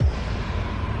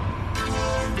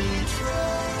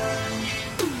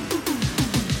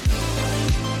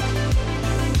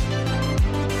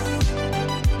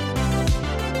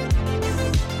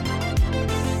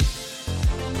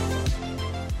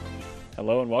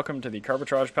Hello and welcome to the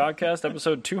Carbitrage Podcast,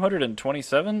 episode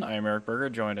 227. I am Eric Berger,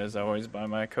 joined as always by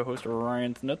my co-host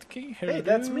Ryan Thnutke. Hey,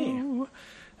 that's me.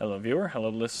 Hello, viewer. Hello,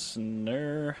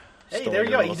 listener. Hey, there you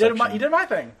go. You did my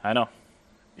thing. I know.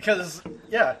 Because,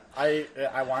 yeah, I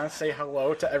want to say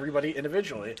hello to everybody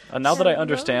individually. And now that I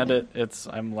understand it,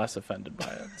 I'm less offended by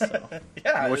it. So.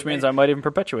 Yeah. Which means I might even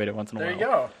perpetuate it once in a while. There you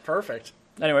go. Perfect.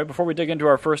 Anyway, before we dig into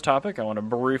our first topic, I want to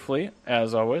briefly,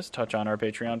 as always, touch on our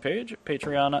Patreon page,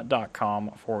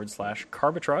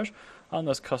 patreon.com/carbitrage. On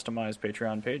this customized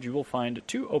Patreon page, you will find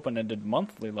 2 open-ended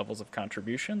monthly levels of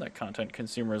contribution that content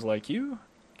consumers like you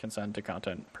can send to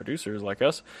content producers like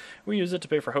us. We use it to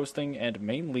pay for hosting and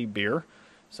mainly beer.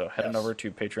 So head on over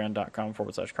to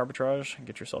patreon.com/carbitrage and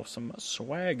get yourself some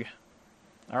swag.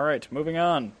 All right, moving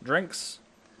on. Drinks.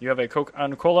 You have a Coke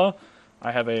and Cola.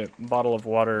 I have a bottle of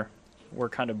water. We're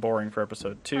kind of boring for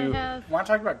episode 2. I want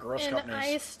to talk about gross an companies.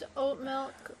 iced oat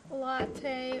milk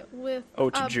latte with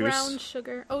Oat juice. brown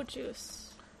sugar. Oat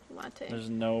juice latte. There's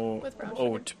no With brown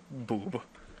oat boob.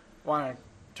 Want to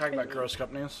talk about gross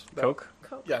companies? Coke?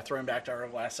 Coke. Yeah, throwing back to our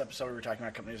last episode, we were talking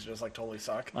about companies that just like totally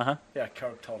suck. Uh-huh. Yeah,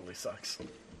 Coke totally sucks.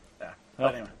 Yeah. Well,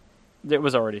 But anyway. It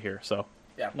was already here, so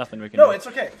Yeah. nothing we can No, do. it's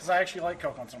okay, because I actually like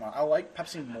Coke once in a while. I like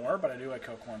Pepsi more, but I do like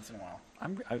Coke once in a while.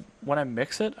 When I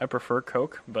mix it, I prefer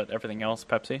Coke, but everything else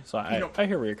Pepsi. So I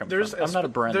hear where you're coming from. I'm not a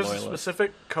brand There's loyalist. a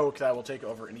specific Coke that will take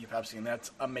over any Pepsi, and that's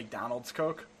a McDonald's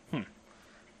Coke.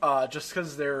 Just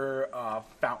because they're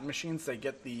fountain machines, they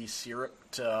get the syrup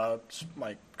to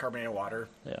like carbonated water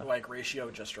like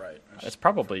ratio just right. It's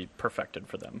probably perfected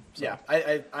for them. So. Yeah,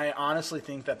 I honestly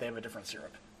think that they have a different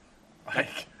syrup.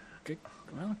 Like,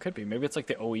 Well, it could be. Maybe it's like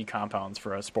the OE compounds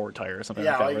for a sport tire or something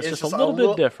Yeah, like that. like, Where it's it's just a just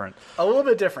little bit different. a little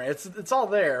bit different. It's all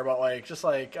there, but like just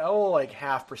like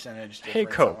half percentage. Hey,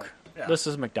 difference. Coke. Yeah. This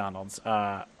is McDonald's.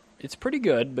 It's pretty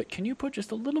good, but can you put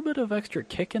just a little bit of extra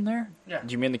kick in there? Yeah.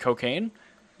 Do you mean the cocaine?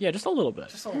 Yeah, just a little bit.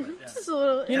 Just a little bit. Yeah. Just a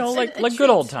little. You know, it's like a good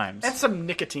old treat. times. And some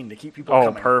nicotine to keep people Oh,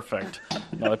 coming. perfect.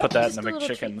 No, they put that in Just the a little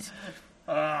McChickens.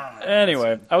 treat.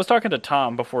 Anyway, I was talking to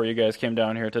Tom before you guys came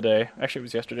down here today. Actually, it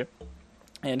was yesterday.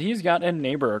 And he's got a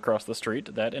neighbor across the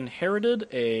street that inherited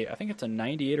I think it's a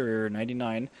 98 or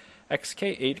 99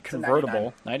 XK8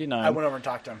 convertible. 99. I went over and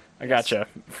talked to him. I gotcha.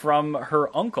 From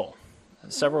her uncle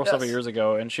several years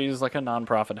ago. And she's like a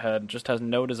nonprofit head, just has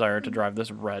no desire to drive this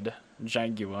red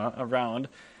Jaguar around.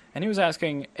 And he was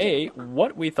asking, A,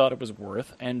 what we thought it was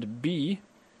worth, and B,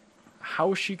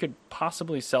 how she could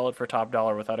possibly sell it for top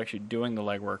dollar without actually doing the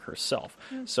legwork herself.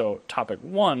 So topic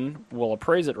 1, we'll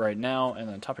appraise it right now, and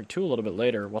then topic 2 a little bit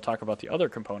later, we'll talk about the other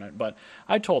component. But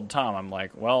I told Tom, I'm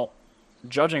like, well,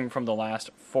 judging from the last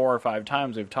 4 or 5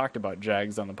 times we've talked about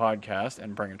Jags on the podcast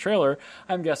and Bring a Trailer,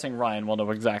 I'm guessing Ryan will know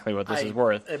exactly what this is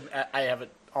worth. I have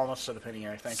it almost to the penny,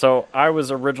 I think. So I was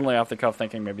originally off the cuff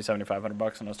thinking maybe $7,500 when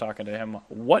I was talking to him.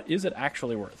 What is it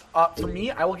actually worth? For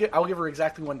me, I will give her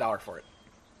exactly $1 for it.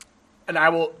 And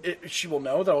she will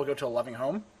know that I will go to a loving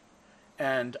home,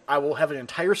 and I will have an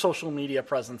entire social media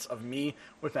presence of me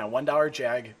with my $1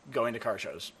 Jag going to car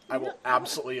shows. I will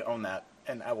absolutely own that,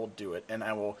 and I will do it, and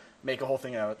I will make a whole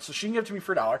thing out of it. So she can give it to me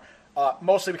for $1,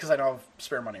 mostly because I don't have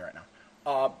spare money right now.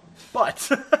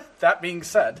 But that being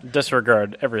said,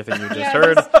 Disregard everything you just Yeah,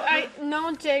 heard.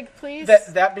 No, Jake, please.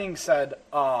 that being said,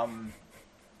 I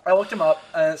looked him up.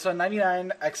 So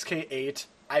 99 XK8.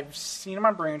 I've seen him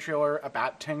on Brain Trailer,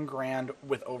 about 10 grand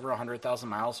with over 100,000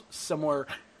 miles. Similar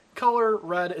color,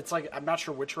 red. It's like, I'm not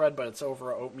sure which red, but it's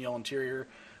over an oatmeal interior,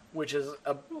 which is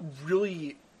a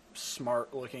really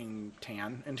smart looking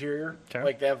tan interior. Okay.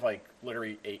 Like they have like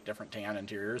literally 8 different tan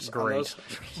interiors. Great. On those.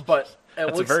 But it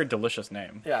That's looks, a very delicious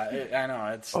name. yeah, I know.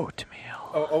 It's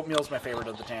Oatmeal. oatmeal's my favorite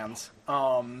of the tans.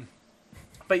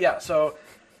 But yeah, so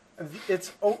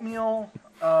it's oatmeal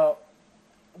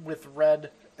with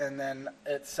red. And then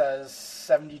it says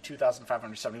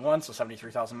 72,571, so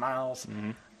 73,000 miles.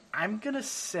 Mm-hmm. I'm going to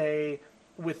say,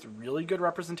 with really good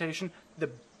representation,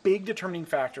 the big determining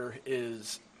factor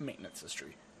is maintenance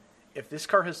history. If this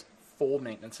car has full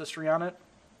maintenance history on it,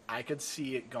 I could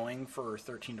see it going for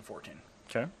 13 to 14.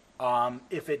 Okay.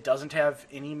 If it doesn't have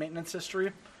any maintenance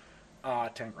history,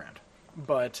 10 grand.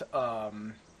 But,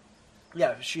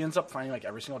 yeah, she ends up finding, like,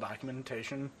 every single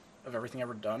documentation of everything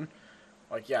ever done.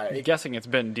 Like, yeah, I'm guessing it's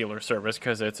been dealer service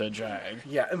because it's a Jag.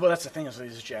 yeah, and well, that's the thing is with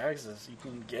these Jags is you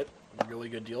can get really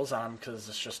good deals on them because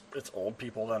it's old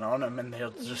people that own them and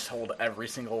they'll just hold every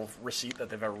single receipt that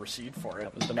they've ever received for it.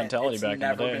 That was the mentality back in the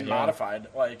day. It's never been modified.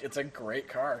 Like, it's a great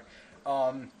car.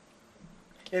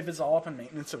 If it's all up in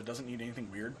maintenance, if it doesn't need anything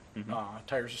weird,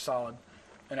 tires are solid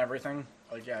and everything,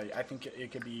 Like, yeah, I think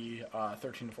it could be $13,000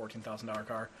 to $14,000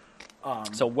 car.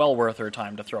 So well worth her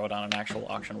time to throw it on an actual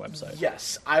auction website.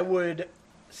 Yes, I would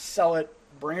sell it,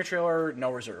 bring a trailer,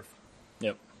 no reserve.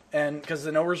 Yep. And because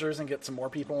the no reserves and get some more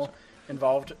people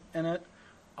involved in it.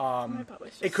 My butt was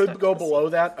just It could stuck go to the below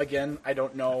that. Again, I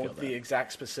don't know feel the that.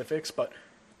 exact specifics, but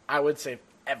I would say if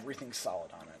everything's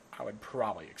solid on it, I would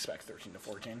probably expect 13 to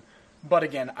 14. But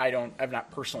again, I've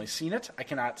not personally seen it. I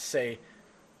cannot say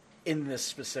in this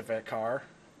specific car.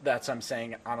 I'm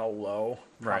saying on a low,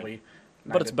 probably. Right.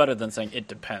 But it's better than saying it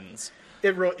depends,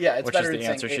 It's which is better the than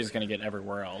answer saying she's going to get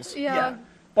everywhere else. Yeah.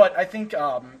 But I think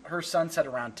her son said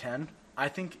around 10. I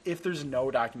think if there's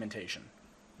no documentation,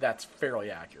 that's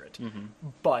fairly accurate. Mm-hmm.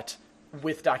 But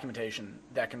with documentation,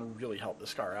 that can really help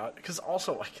this car out. Because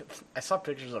also, like, I saw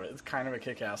pictures of it. It's kind of a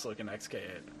kick-ass looking XK8.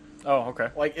 Oh, okay.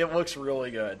 Like, it looks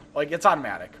really good. Like, it's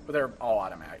automatic, but they're all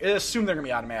automatic. I assume they're going to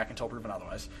be automatic until proven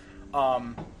otherwise.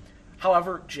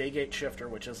 However, J-Gate shifter,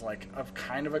 which is, like,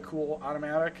 kind of a cool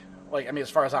automatic. Like, I mean,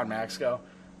 as far as automatics go,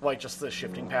 like, just the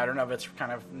shifting pattern of it's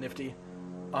kind of nifty.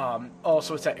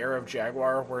 Also, it's that era of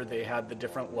Jaguar where they had the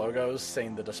different logos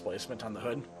saying the displacement on the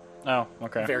hood. Oh,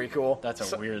 okay. Very cool.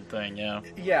 That's a weird thing, yeah.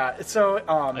 Yeah, so...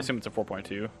 I assume it's a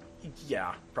 4.2.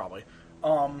 Yeah, probably.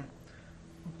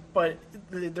 But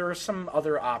there are some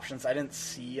other options I didn't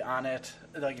see on it.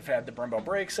 Like, if it had the Brembo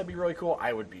brakes, that'd be really cool.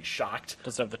 I would be shocked.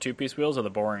 Does it have the two-piece wheels or the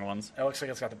boring ones? It looks like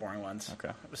it's got the boring ones.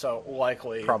 Okay. So,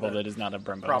 likely... Probably does not have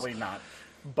Brembos. Probably not.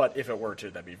 But if it were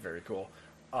to, that'd be very cool.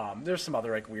 There's some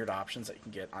other, like, weird options that you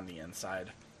can get on the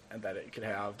inside and that it could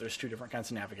have. There's 2 different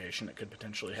kinds of navigation it could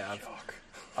potentially have.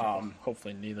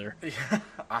 Hopefully neither.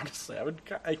 Honestly,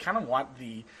 I kind of want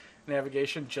the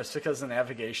navigation just because the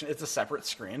navigation, it's a separate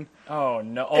screen. Oh,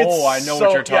 no. It's Oh, I know so-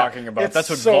 what you're yeah, talking about. it's That's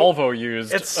what so- Volvo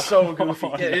used. It's so goofy.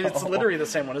 Oh, It's no. literally the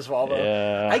same one as Volvo.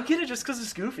 Yeah. I get it just because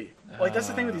it's goofy. Like, that's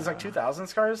the thing with these, like,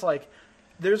 2000s cars. Like,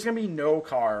 there's going to be no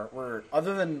car where,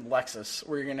 other than Lexus,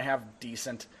 where you're going to have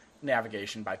decent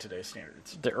navigation by today's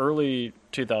standards. The early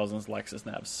 2000s Lexus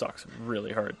nav sucks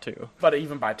really hard, too. But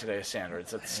even by today's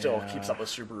standards, it still Yeah. keeps up with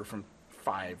Subaru from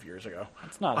 5 years ago.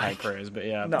 It's not high praise, but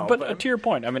yeah. No, but but- to your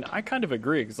point, I mean, I kind of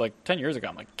agree, because, like, 10 years ago,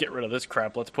 I'm like, get rid of this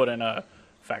crap. Let's put in a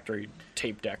factory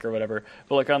tape deck or whatever.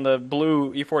 But, like, on the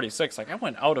blue E46, like, I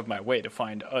went out of my way to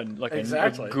find, a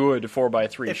Exactly. good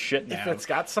 4x3 If, shit if nav. it's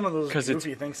got some of those Because it's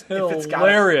goofy things,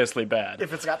 hilariously bad.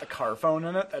 if it's got the car phone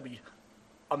in it, that'd be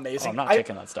amazing. I'm not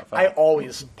taking that stuff out. I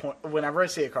always point, whenever I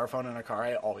see a car phone in a car,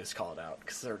 I always call it out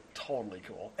because they're totally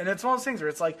cool. And it's one of those things where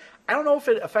it's like, I don't know if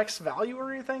it affects value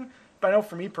or anything, but I know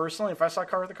for me personally, if I saw a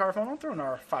car with a car phone, I'll throw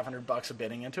another $500 of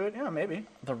bidding into it. Yeah, maybe.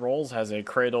 The Rolls has a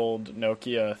cradled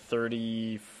Nokia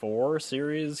 34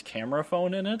 series camera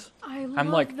phone in it. I love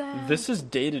I'm like, that. this is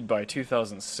dated by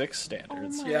 2006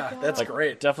 standards. Oh my Yeah, that's God.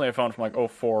 great. Definitely a phone from like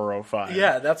 04 or 05.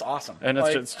 Yeah, that's awesome. And it's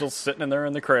Like, just still sitting in there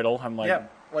in the cradle. I'm like, yeah,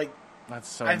 like that's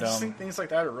so I dumb. just think things like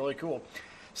that are really cool.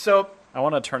 So I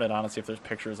want to turn it on and see if there's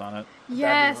pictures on it.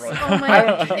 Yes. really- Oh my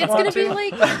god. It's gonna be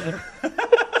like.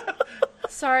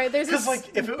 Sorry, there's because this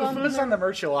like if it bump was in on the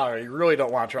merch lottery, you really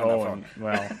don't want to turn on Oh, that phone.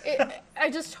 well, I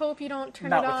just hope you don't turn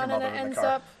Not it with your on and mother it in the ends car.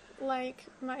 up like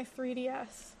my 3DS.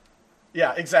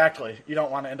 Yeah, exactly. You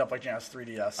don't want to end up like Janice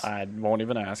 3DS. I won't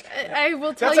even ask. I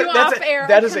will tell That's you a, that's off a, air.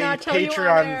 that I is a cannot tell you on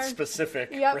Patreon air. specific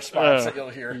Yep. response that you'll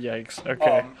hear. Yikes.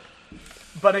 Okay.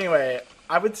 But anyway,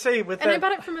 I would say with And I that.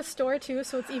 bought it from a store too,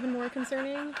 so it's even more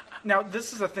concerning. Now,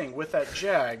 this is the thing. With that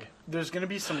Jag, there's going to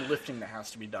be some lifting that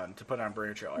has to be done to put on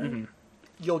Bring a Trailer. Mm-hmm.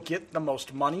 You'll get the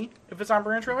most money if it's on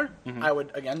Bring a Trailer. I would,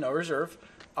 again, no reserve.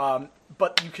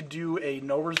 But you could do a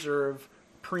no reserve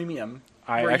premium.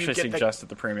 I where you actually get suggested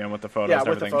the premium with the photos Yeah, and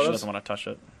with the everything. She photos. doesn't want to touch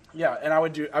it. Yeah, and I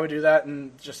would do that,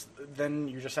 and then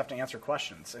you just have to answer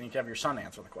questions, and you can have your son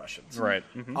answer the questions. Right.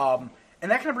 Mhm.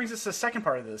 And that kind of brings us to the second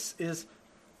part of this is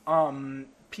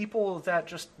people that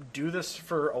just do this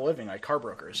for a living, like car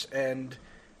brokers, and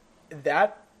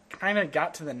that kind of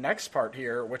got to the next part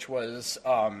here, which was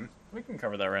We can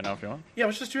cover that right now if you want. yeah,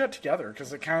 let's just do that together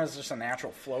because it kind of is just a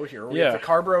natural flow here. We Yeah. have the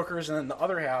car brokers, and then the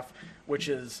other half, which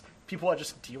is people that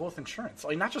just deal with insurance,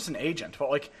 like not just an agent, but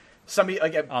like somebody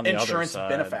like an On the other insurance side.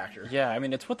 benefactor. Yeah, I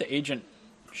mean, it's what the agent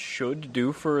should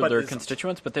do for But their isn't.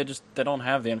 constituents, but they don't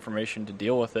have the information to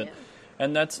deal with it. Yeah.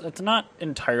 And it's not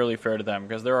entirely fair to them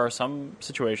because there are some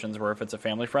situations where if it's a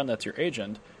family friend that's your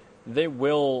agent, they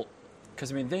will,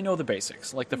 because I mean they know the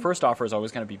basics. Like the first offer is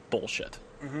always going to be bullshit.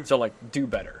 So like do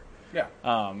better. Yeah.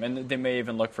 And they may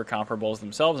even look for comparables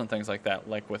themselves and things like that,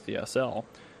 like with the SL.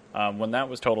 When that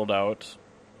was totaled out,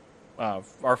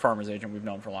 our farmer's agent we've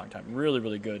known for a long time, really,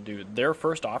 really good dude. Their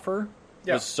first offer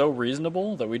Yeah. was so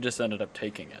reasonable that we just ended up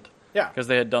taking it. Yeah. Because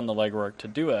they had done the legwork to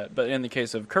do it. But in the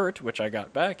case of Kurt, which I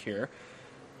got back here,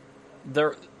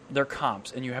 they're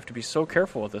comps, and you have to be so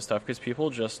careful with this stuff because people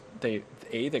just they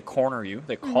corner you,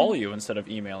 they call you instead of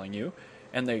emailing you,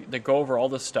 and they go over all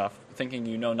this stuff thinking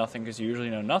you know nothing because you usually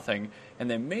know nothing, and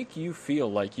they make you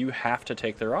feel like you have to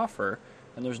take their offer,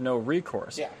 and there's no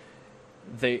recourse. Yeah.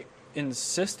 They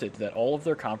insisted that all of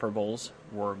their comparables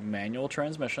were manual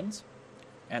transmissions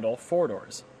and all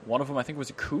 4-doors. One of them I think was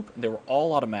a coupe. They were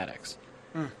all automatics.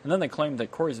 And then they claimed that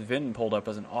Corey's VIN pulled up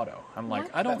as an auto. I'm like,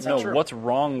 What? I don't That's not know true. what's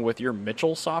wrong with your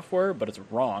Mitchell software, but it's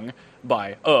wrong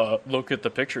by, look at the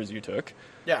pictures you took.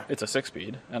 Yeah. It's a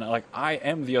 6-speed. And I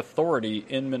am the authority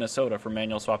in Minnesota for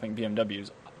manual swapping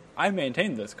BMWs. I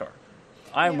maintained this car.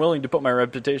 I'm Yeah. willing to put my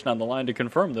reputation on the line to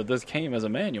confirm that this came as a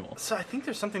manual. So I think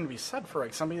there's something to be said for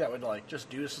like somebody that would like just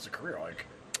do this as a career. Like,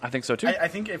 I think so too. I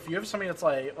think if you have somebody that's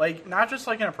like not just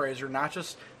like an appraiser, not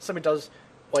just somebody does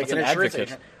like That's an an insurance advocate.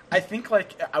 agent. I think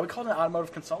like I would call it an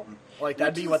automotive consultant. Like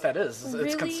that'd Which be what is that is. It's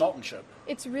really- consultantship.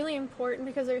 It's really important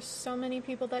because there's so many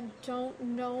people that don't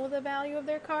know the value of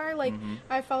their car. Like,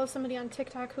 I follow somebody on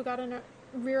TikTok who got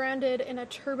rear-ended in a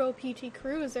turbo PT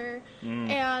Cruiser,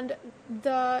 and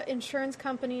the insurance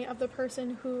company of the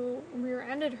person who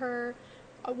rear-ended her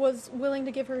was willing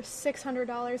to give her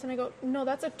 $600, and I go, no,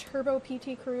 that's a turbo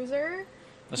PT Cruiser.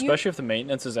 Especially if the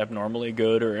maintenance is abnormally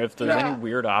good or if there's Yeah. any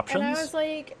weird options. And I was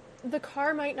like, the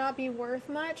car might not be worth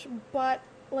much, but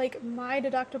like my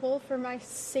deductible for my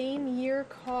same year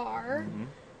car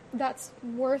that's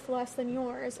worth less than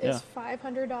yours is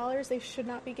 $500. They should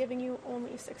not be giving you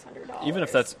only $600. Even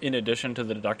if that's in addition to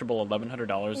the deductible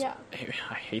 $1,100, Yeah.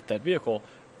 I hate that vehicle.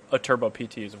 A turbo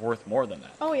PT is worth more than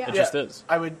that. Oh, yeah. It just is.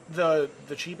 I would the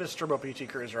cheapest turbo PT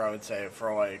Cruiser I would say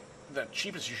for like the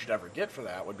cheapest you should ever get for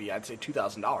that would be I'd say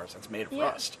 $2,000. That's made of Yeah.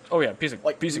 rust. Oh yeah, piece of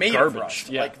Made garbage. of rust.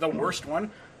 Yeah. Like the worst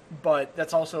one, but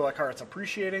that's also a car that's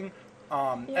appreciating.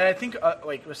 And Yeah. I think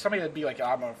like with somebody that'd be like an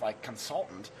automotive like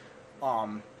consultant,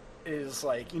 is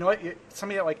like, you know what,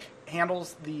 somebody that like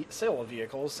handles the sale of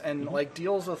vehicles and like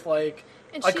deals with like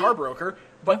And a she- car broker,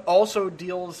 but also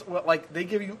deals with like they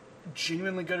give you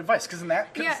genuinely good advice because in that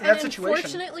Yeah, in that and situation.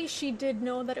 unfortunately, she did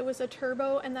know that it was a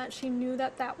turbo and that she knew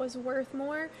that that was worth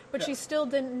more, but she Yeah. still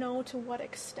didn't know to what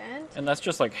extent. And that's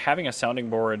just like having a sounding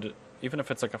board, even if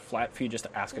it's like a flat fee, just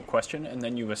to ask a question, and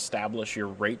then you establish your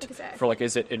rate Exactly. for like,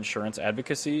 is it insurance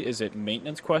advocacy? Is it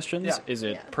maintenance questions? Yeah. Is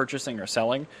it Yeah. purchasing or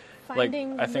selling?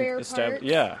 Finding like, I think rare parts.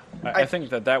 Yeah, I I- think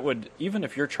that would, even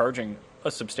if you're charging a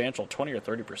substantial 20 or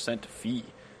 30% fee,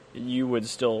 you would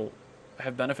still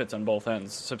have benefits on both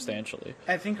ends substantially.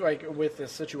 I think like with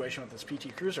this situation with this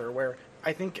PT Cruiser, where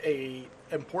I think a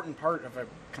important part of a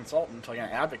consultant, like an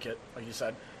advocate, like you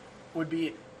said, would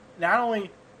be not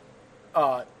only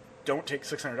don't take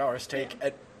 $600, take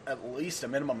at least a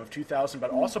minimum of $2,000, but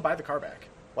also buy the car back.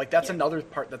 Like that's another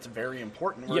part that's very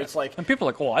important. Where it's like and people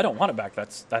are like, well, I don't want it back.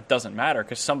 That doesn't matter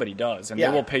because somebody does, and Yeah.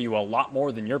 they will pay you a lot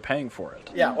more than you're paying for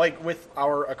it. yeah, like with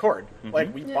our Accord, Mm-hmm.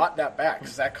 like we bought that back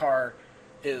because that car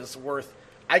is worth.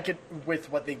 I could with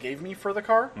what they gave me for the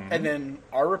car, Mm-hmm. and then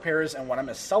our repairs and what I'm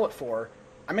going to sell it for.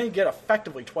 I'm going to get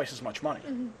effectively twice as much money.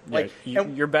 Like, Yeah,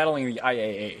 and- you're battling the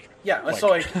IAA. Yeah, so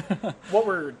like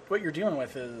what you're dealing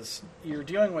with is you're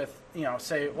dealing with, you know,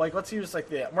 say like let's use like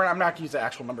I'm not gonna use the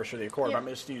actual numbers for the Accord, Yeah. but I'm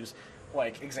just use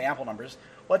like example numbers.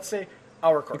 Let's say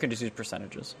our You Accord. can just use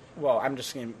percentages. Well, I'm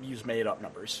just gonna use made up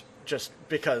numbers just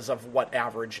because of what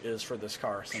average is for this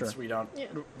car since Sure. Yeah.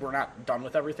 we're not done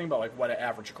with everything, but like what an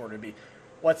average Accord would be.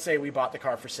 Let's say we bought the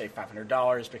car for say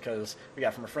 $500 because we got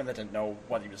it from a friend that didn't know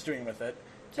what he was doing with it.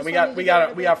 And we wanted to got get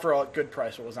it it we got it for a good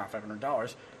price. It was not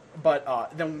 $500, but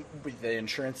then with the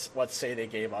insurance, let's say they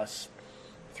gave us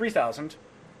 $3,000,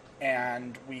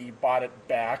 and we bought it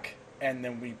back, and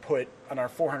then we put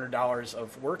another $400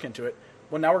 of work into it.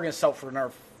 Well, now we're going to sell for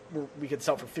another. We could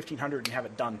sell for $1,500 and have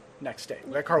it done next day.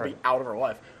 That car will be Right. out of our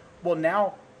life. Well,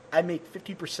 now I make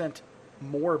 50%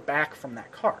 more back from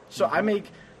that car. So I make,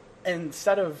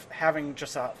 instead of having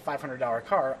just a $500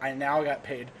 car, I now got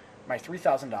paid my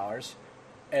 $3,000.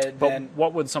 And But then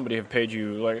what would somebody have paid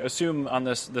you? Like, assume on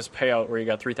this payout where you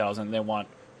got $3,000, and they want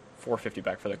 $450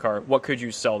 back for the car. What could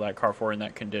you sell that car for in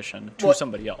that condition to Well,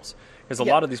 somebody else? Because a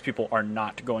yeah. lot of these people are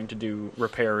not going to do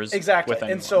repairs exactly. with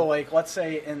anyone. And so, like, let's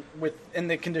say in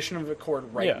the condition of the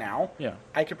Accord right Yeah, now, yeah.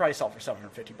 I could probably sell for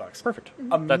 $750. Perfect.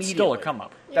 Mm-hmm. That's still a Immediately. come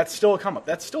up. That's still a come up.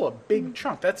 That's still a big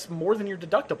chunk. That's more than your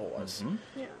deductible was.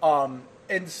 Yeah.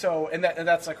 And so, and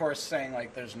that's of course saying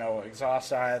like there's no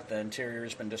exhaust on it, the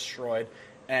interior's been destroyed,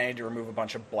 and I need to remove a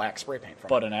bunch of black spray paint from it.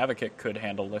 But an advocate could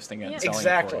handle listing it and Yeah. selling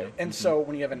Exactly. it for you. And so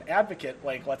when you have an advocate,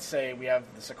 like let's say we have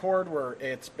this Accord where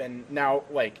it's been now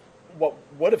like what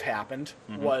would have happened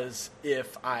was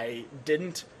if I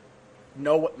didn't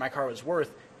know what my car was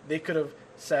worth, they could have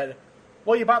said,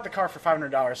 well, you bought the car for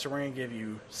 $500, so we're going to give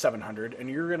you $700, and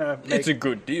you're going to make... It's a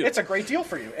good deal. It's a great deal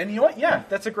for you. And you know what? Yeah,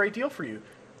 that's a great deal for you.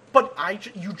 But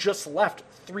you just left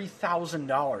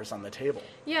 $3,000 on the table.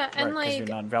 Yeah, and Right, 'cause like you're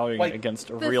not valuing like, it against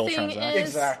a the real thing transaction. is-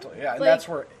 Exactly, yeah. And like- that's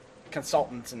where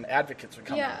consultants and advocates would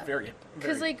come in very,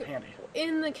 very like handy.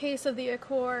 in the case of the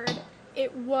Accord,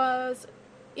 it was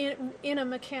in a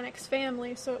mechanic's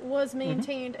family, so it was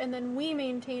maintained, and then we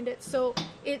maintained it, so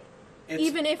It's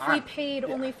even if we on- paid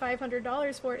yeah. only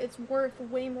 $500 for it, it's worth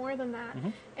way more than that.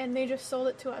 And they just sold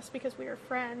it to us because we were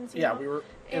friends. You Yeah, know?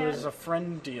 it was And- a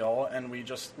friend deal, and we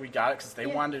got it because they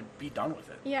Yeah. wanted to be done with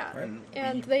it. Yeah, we-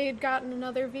 and they had gotten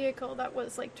another vehicle that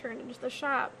was like turned into the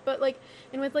shop. But like,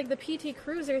 and with like the PT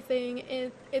Cruiser thing,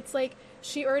 it's like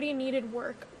she already needed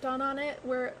work done on it,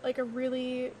 where like a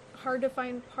really hard to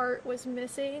find part was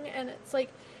missing, and it's like,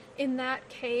 in that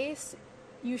case,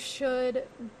 you should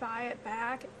buy it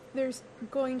back. There's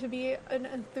going to be an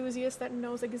enthusiast that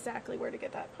knows exactly where to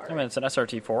get that part. I mean, it's an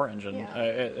SRT4 engine. Yeah.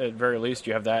 At very least,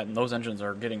 you have that, and those engines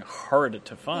are getting hard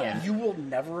to find. Yeah. you will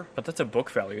never. But that's a book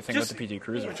value thing with the PT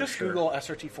Cruiser. Just for sure. Google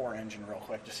SRT4 engine real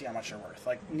quick to see how much they're worth.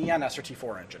 Like Neon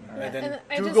SRT4 engine, and then And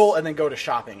I Google just- and then go to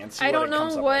shopping and see. I what don't it know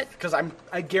comes up what- because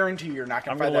I guarantee you're not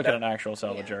going I'm to going find to that. look at an actual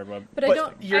salvage Yeah. yard, but But I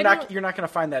don't. You're I not don't- you're not going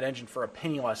to find that engine for a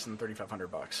penny less than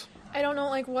 $3,500. I don't know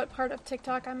like what part of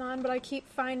TikTok I'm on, but I keep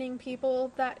finding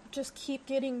people that just keep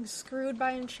getting screwed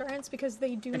by insurance because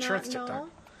they do Insurance not know.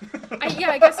 TikTok.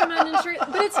 I guess I'm on insurance,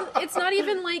 but it's not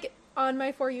even like on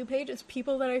my For You page. It's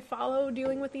people that I follow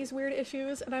dealing with these weird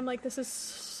issues, and I'm like, this is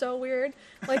so weird.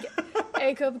 Like,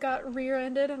 Jacob got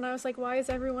rear-ended, and I was like, why is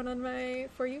everyone on my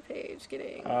For You page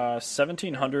getting?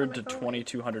 $1,700 to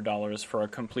 $2,200 for a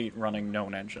complete running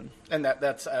known engine. And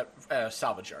that's at a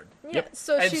salvage yard. Yeah, Yep.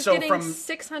 so And she's so getting from-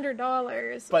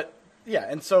 $600. But yeah,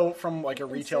 and so from like a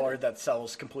retailer that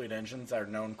sells complete engines that are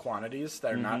known quantities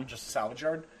that are not just a salvage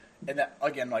yard, and that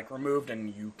again like removed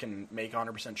and you can make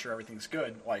 100% sure everything's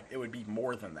good, like it would be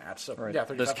more than that. So Right. yeah,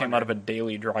 This came out of a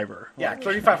daily driver. yeah,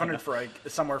 3,500 for like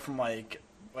somewhere from like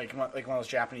one of those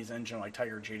Japanese engine like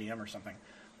Tiger JDM or something.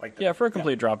 Like Yeah, for a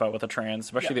complete dropout with a trans,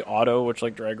 especially Yeah. the auto, which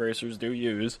like drag racers do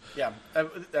use. Yeah,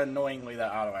 annoyingly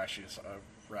that auto actually is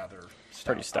rather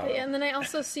Pretty stout. And then I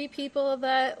also see people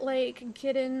that like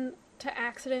get into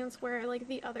accidents where like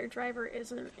the other driver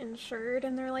isn't insured,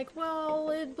 and they're like, well,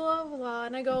 it blah blah,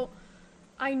 and I go,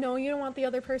 I know you don't want the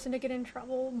other person to get in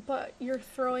trouble, but you're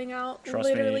throwing out Trust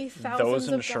literally me, thousands those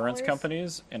of insurance dollars.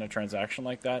 companies in a transaction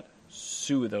like that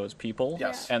sue those people,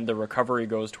 Yes. and the recovery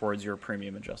goes towards your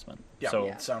premium adjustment. Yeah,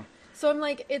 So so So I'm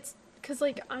like, it's because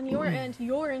like on your end,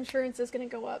 your insurance is going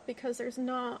to go up because there's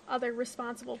no other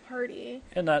responsible party.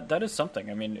 and that is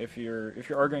something. I mean, if you're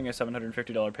arguing a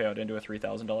 $750 payout into a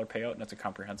 $3,000 payout and it's a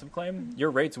comprehensive claim, your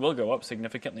rates will go up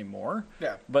significantly more.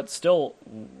 Yeah. But still,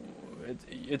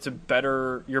 it's a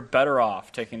better. You're better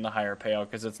off taking the higher payout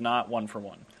because it's not one for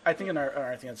one. I think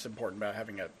another thing that's important about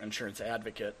having an insurance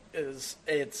advocate is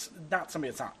it's not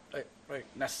somebody that's not like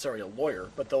necessarily a lawyer,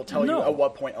 but they'll tell you No. at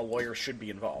what point a lawyer should be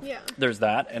involved. Yeah. There's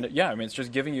that, and I mean, it's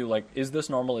just giving you like, is this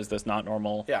normal? Is this not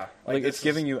normal? Yeah, like like, it's this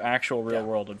giving is- you actual real yeah.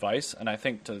 world advice, and I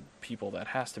think to people that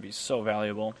has to be so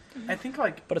valuable. I think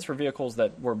like But it's for vehicles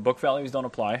where book values don't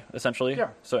apply, essentially. Yeah.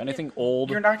 So anything old.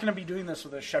 you're not going to be doing this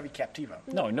with a Chevy Captiva.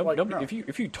 No, Like, nobody. no.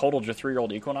 If you totaled your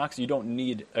 3-year-old Equinox, you don't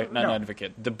need an No.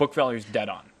 advocate. The book value's dead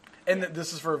on. And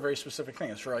this is for a very specific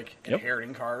thing. It's for like Yep.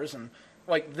 inheriting cars and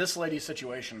like this lady's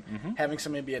situation, having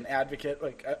somebody be an advocate,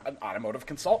 like an automotive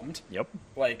consultant. Yep.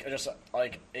 Like just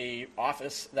like a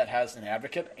office that has an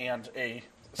advocate and a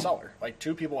seller, like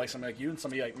two people, like somebody like you and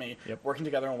somebody like me, Yep. working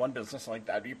together in one business. Like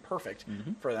that'd be perfect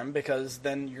for them because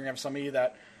then you're gonna have somebody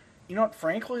that, you know what,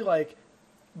 frankly, like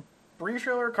bring a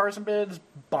trailer, cars and bids,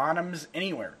 Bonhams,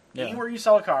 anywhere, Yeah. anywhere you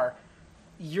sell a car.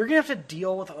 You're going to have to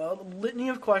deal with a litany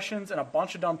of questions and a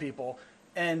bunch of dumb people.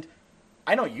 And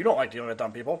I know you don't like dealing with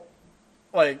dumb people.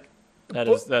 Like, That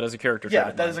but- is a character trait. yeah,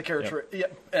 of that mine. is a character.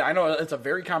 Yep. Yeah, and I know it's a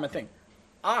very common thing.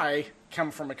 I come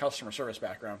from a customer service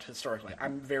background historically.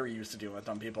 I'm very used to dealing with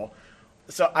dumb people.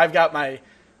 So I've got my,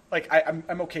 like,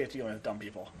 I'm okay with dealing with dumb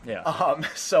people. Yeah.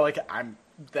 So like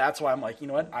that's why I'm like, you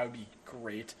know what? I would be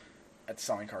great at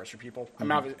selling cars for people. I'm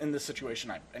not in this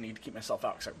situation. I need to keep myself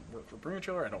out because I work for Bruno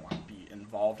Trailer. I don't want to be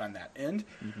involved on that end.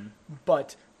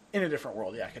 But in a different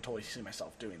world, yeah, I could totally see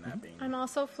myself doing that. Being I'm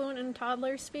also fluent in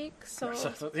toddler speak, so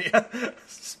yeah.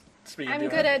 Speaking of I'm doing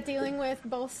good that. at dealing with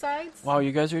both sides. Wow,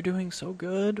 you guys are doing so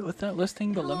good with that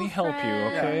listing, but let me help you,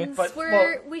 okay? Friends,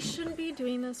 But- we shouldn't be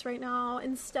doing this right now.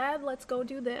 Instead, let's go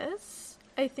do this.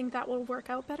 I think that will work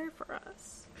out better for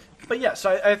us. But yeah,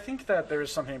 so I think that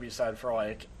there's something to be said for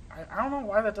like I don't know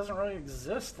why that doesn't really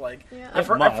exist. Like Yeah. I've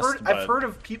heard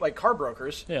of people like car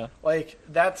brokers. Yeah. Like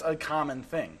that's a common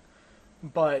thing,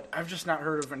 but I've just not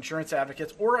heard of insurance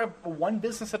advocates or one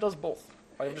business that does both.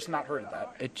 I've just not heard of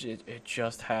that. It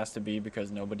just has to be because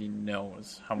nobody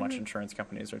knows how much insurance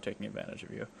companies are taking advantage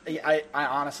of you. I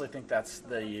honestly think that's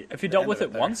the. If you dealt with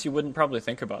it once, you wouldn't probably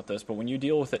think about this, but when you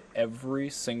deal with it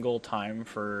every single time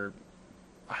for,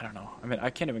 I don't know. I mean, I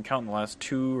can't even count in the last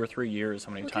 2 or 3 years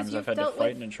how many Because times I've you've had to dealt fight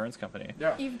with- an insurance company.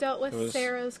 Yeah. You've dealt with It was-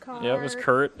 Sarah's car. Yeah, it was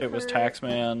Kurt, it was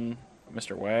Taxman,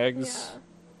 Mr. Wags. Yeah.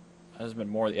 There's been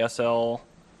more. The SL.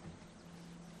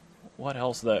 What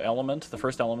else? The Element, the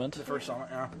first Element. The first one,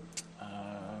 yeah.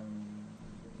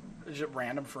 Just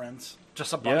random friends,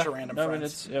 just a Yeah, bunch of random no, I mean,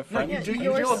 friends. it's- yeah, No, friends. you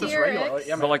Your deal with this Sirix. regularly.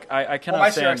 Yeah, But man. like, I cannot my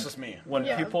stand Sirix is me. when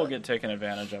Yeah. people get taken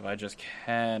advantage of. I just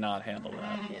cannot handle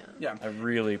that. Yeah. Yeah. I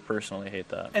really personally hate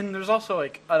that. And there's also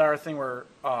like another thing where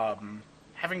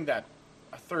having that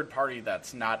a third party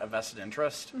that's not a vested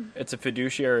interest. It's a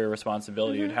fiduciary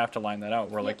responsibility. You'd have to line that out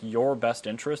where, like, your best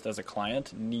interest as a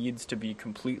client needs to be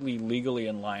completely legally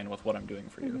in line with what I'm doing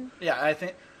for you. Yeah, I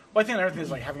think. Well, I think another thing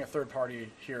is like having a third party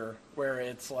here, where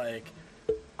it's like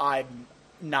I'm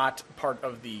not part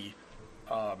of the.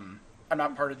 I'm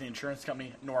not part of the insurance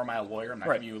company, nor am I a lawyer. I'm not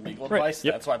Right. giving you legal Right. advice.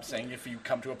 Yep. That's why I'm saying if you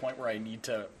come to a point where I need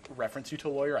to reference you to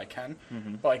a lawyer, I can.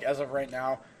 Mm-hmm. But like as of right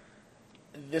now,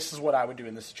 this is what I would do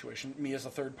in this situation. Me as a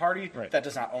third party Right. that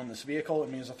does not own this vehicle,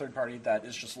 and me as a third party that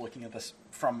is just looking at this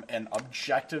from an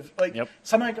objective, like Yep.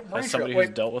 something like a As Brain somebody Trailer,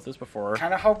 who's dealt with this before,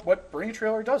 kind of how what Brain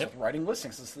Trailer does Yep. with writing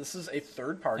listings. This is a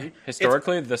third party. It's-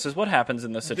 historically, this is what happens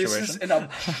in this situation. this is an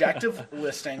objective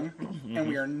listing, and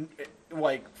we are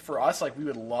like for us, like we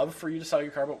would love for you to sell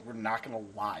your car, but we're not going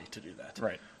to lie to do that.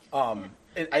 Right. And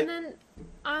then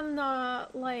on the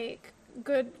like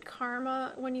Good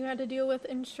Karma, when you had to deal with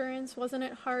insurance, wasn't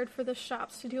it hard for the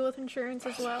shops to deal with insurance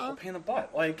as Oh, well? pain in the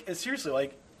butt. Like it's seriously,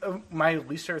 like my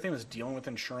least favorite thing was dealing with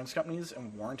insurance companies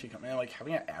and warranty companies. Like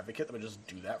having an advocate that would just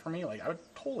do that for me. Like I would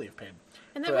totally have paid.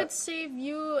 And for that would save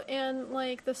you and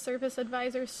like the service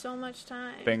advisor so much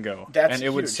time. Bingo. That's and it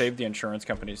would huge. save the insurance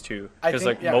companies too. I Because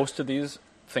think- like yeah. most of these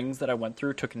things that I went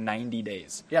through took 90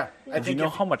 days. Yeah, I Do you think know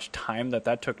if- how much time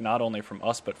that took not only from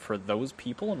us but for those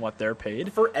people and what they're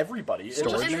paid? for everybody. It just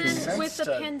Storage And makes fees. then sense with the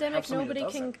to have pandemic, somebody that nobody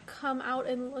does can that. come out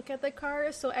and look at the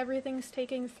car, so everything's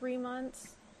taking 3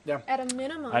 months Yeah. at a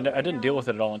minimum. I didn't now. deal with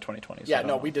it at all in 2020. So Yeah, I no,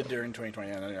 don't we know. did during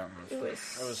 2020. And, yeah,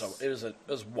 it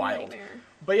was wild. Nightmare.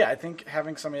 But yeah, I think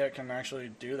having somebody that can actually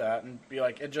do that and be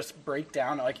like, and just break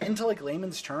down like into like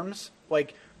layman's terms,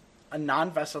 like a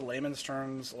non-vested layman's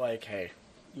terms, like, hey,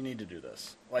 you need to do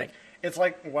this. Like, it's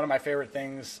like one of my favorite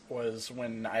things was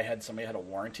when I had somebody had a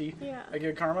warranty Yeah. at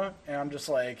Good Karma, and I'm just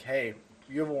like, hey,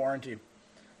 you have a warranty.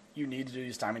 You need to do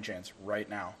these timing chains right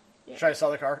now. Yeah. Should I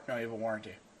sell the car? No, you have a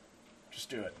warranty. Just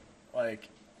do it. Like,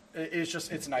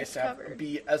 it's nice to have, covered.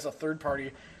 be as a third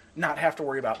party, not have to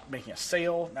worry about making a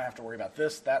sale, not have to worry about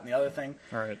this, that, and the other thing.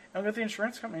 All right. And with the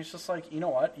insurance company, it's just like, you know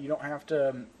what? You don't have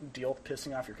to deal with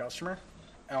pissing off your customer.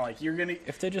 And like, you're gonna.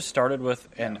 If they just started with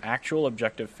an actual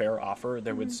objective fair offer,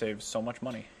 they would save so much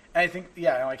money. And I think,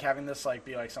 yeah, like having this like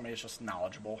be like somebody that's just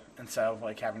knowledgeable instead of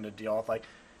like having to deal with like,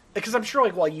 because I'm sure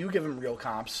like while you give them real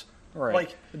comps, Right.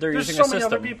 like They're there's using so a many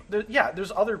other system. people.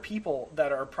 There's other people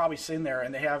that are probably sitting there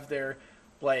and they have their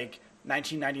like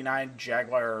 1999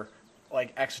 Jaguar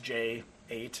like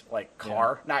XJ8 like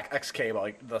car, not XK, but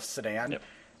like the sedan. Yep.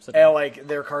 And like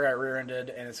their car got rear-ended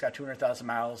and it's got 200,000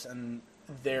 miles and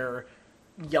they're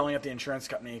yelling at the insurance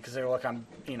company because they look on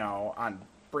on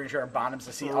Brain Trailer Bonhams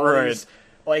to see all Right. these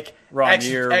like Wrong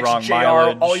year, wrong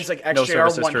mileage, all these like no XJR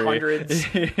service history.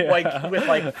 100s, like with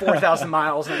like 4,000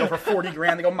 miles, and they go for 40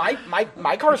 grand. They go, my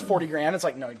car's 40 grand. It's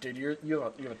like, no, dude, you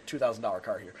have a $2,000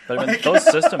 car here. But I mean, those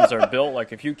systems are built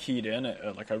like if you keyed in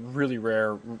like a really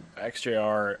rare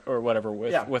XJR or whatever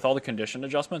with all the condition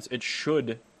adjustments, it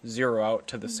should zero out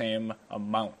to the same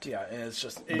amount. Yeah, and it's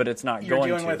just, But it's not you're going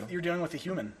dealing to. You're dealing with a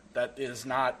human that is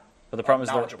not. But the problem is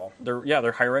knowledgeable.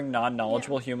 they're hiring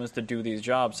non-knowledgeable humans to do these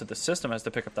jobs, so the system has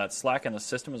to pick up that slack, and the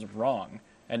system is wrong,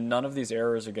 and none of these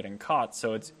errors are getting caught.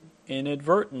 So it's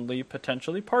inadvertently,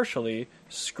 potentially, partially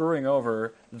screwing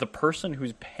over the person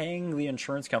who's paying the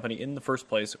insurance company in the first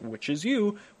place, which is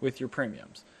you, with your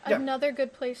premiums. Yeah. Another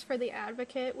good place for the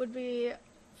advocate would be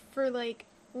for like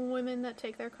women that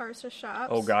take their cars to shops.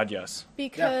 Oh God, yes.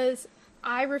 Because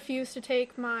I refuse to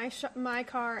take my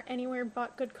car anywhere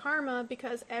but Good Karma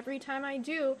because every time I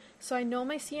do, so I know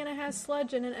my Sienna has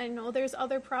sludge in it, I know there's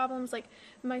other problems like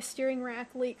my steering rack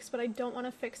leaks, but I don't want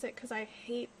to fix it because I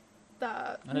hate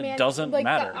And it doesn't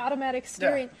matter. the automatic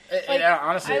steering.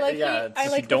 Honestly, I like yeah, the, I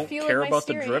If like you don't the feel care of my about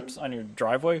the steering. drips on your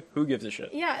driveway, who gives a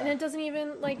shit? Yeah, and it doesn't even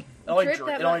it only, drip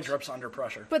that it only much. drips under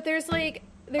pressure. But there's a think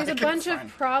bunch it's of fine.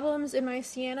 problems in my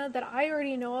Sienna that I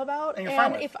already know about, And you're fine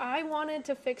and with. if I wanted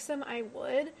to fix them, I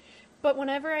would. But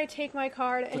whenever I take my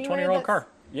car to It's a anywhere 20-year-old that's- car.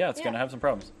 Yeah, it's Yeah. going to have some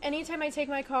problems. anytime I take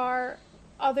my car,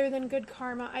 other than Good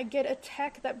Karma, I get a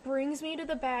tech that brings me to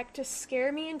the back to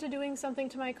scare me into doing something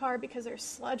to my car because there's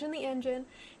sludge in the engine,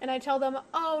 and I tell them,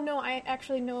 oh no, I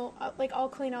actually know, I'll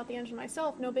clean out the engine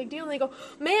myself, no big deal. And they go,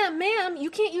 ma'am, you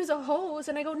can't use a hose.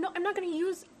 And I go, no, I'm not going to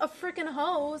use a freaking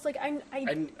hose. Like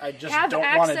I just have don't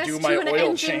want to access do my to an oil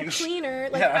engine change. cleaner.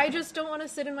 Like Yeah. I just don't want to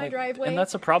sit in my driveway. And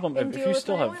that's a problem. and If deal you with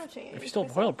still my have oil change if you still have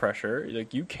myself. oil pressure,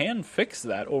 like you can fix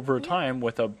that over time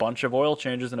with a bunch of oil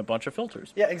changes and a bunch of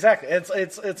filters. Yeah, exactly.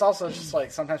 It's also just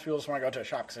like sometimes people just want to go to a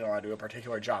shop because they don't want to do a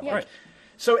particular job. Yeah. Like,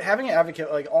 so having an advocate,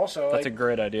 like, also That's like, a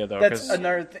great idea, though. that's 'cause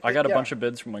another thing. I got a yeah. bunch of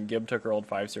bids from when Gib took her old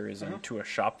 5 Series Mm-hmm. into a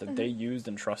shop that they used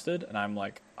and trusted, and I'm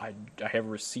like, I have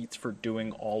receipts for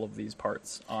doing all of these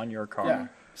parts on your car. Yeah.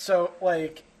 So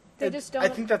like, They just I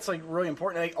don't- think that's like really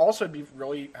important. Like, also, it'd be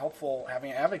really helpful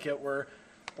having an advocate where,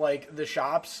 like, the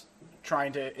shops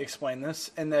trying to explain this,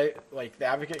 and the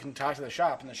advocate can talk to the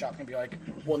shop, and the shop can be like,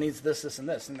 well, it needs this, this, and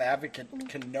this, and the advocate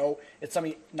can know it's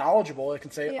somebody knowledgeable that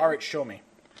can say, Yeah. all right, show me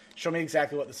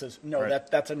exactly what this is. No, Right.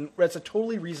 that's a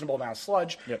totally reasonable amount of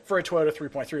sludge Yep. for a Toyota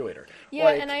 3.3 liter. Yeah,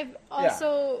 Like, and I've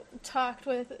also talked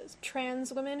with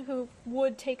trans women who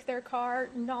would take their car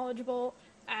knowledgeable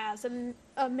as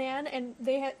a man, and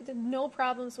they had no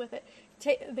problems with it.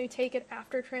 They take it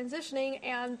after transitioning,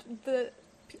 and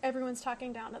everyone's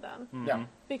talking down to them yeah.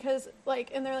 because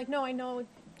and they're like, no, I know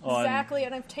Oh, and- exactly,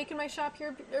 and I've taken my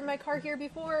my car here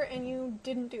before, and you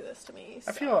didn't do this to me.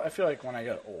 I So. feel like when I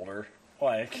get older,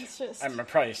 like, It's just- I'm gonna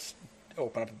probably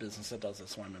open up a business that does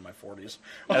this when I'm in my 40s.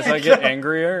 As I get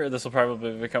angrier, this will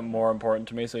probably become more important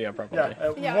to me. So yeah, probably.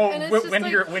 Yeah, Yeah, well, and it's when, just when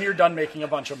like- you're done making a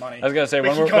bunch of money. I was gonna say we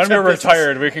when can we're go to business.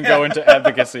 retired, we can go into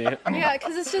advocacy Yeah,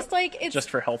 because it's just like it's just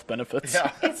for health benefits.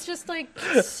 Yeah. it's just like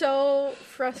so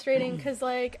frustrating because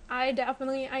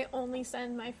I only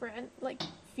send my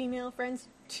female friends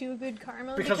to Good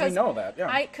Karma Because we know that, yeah.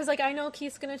 I know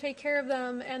Keith's gonna take care of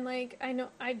them, and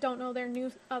I don't know their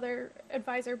new other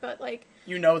advisor, but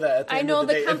You know that at the I end know of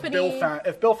the the day, company-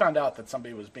 if Bill found out that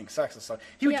somebody was being sexist,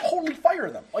 he would Yeah. totally fire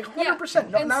them, like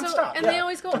 100%, and nonstop. and yeah. they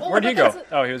always go, oh, Where'd he but go?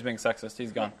 that's Oh, he was being sexist.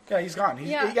 He's gone. Yeah, he's gone.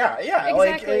 Yeah,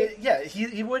 Like, exactly.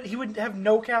 he would have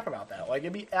no cap about that. Like,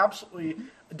 it'd be absolutely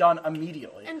done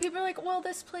immediately. And people are like, well,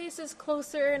 this place is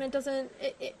closer, and it doesn't.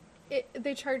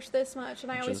 They charge this much,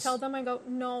 and I Which always is- tell them, I go,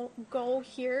 no, go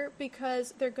here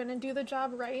because they're gonna do the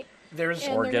job right. There's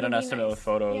And Or they're get an gonna be estimate with nice.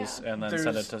 photos Yeah. and then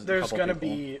send it to a there's couple going to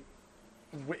people. be,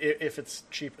 if it's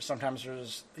cheap, sometimes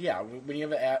when you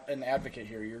have an advocate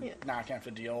here, you're Yeah. not going to have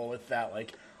to deal with that,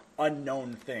 like,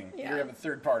 unknown thing. Yeah. You have a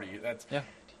third party. Yeah.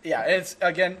 Yeah, it's,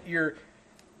 again, you're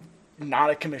not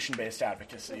a commission-based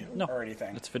advocacy No, or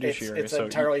anything. it's fiduciary, It's so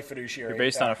entirely fiduciary. You're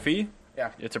based on a fee.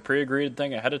 Yeah. It's a pre-agreed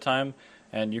thing ahead of time,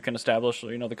 and you can establish,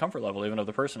 the comfort level even of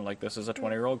the person. Like, this is a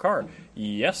 20-year-old car.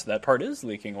 Yes, that part is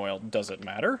leaking oil. Does it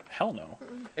matter? Hell no.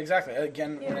 Exactly.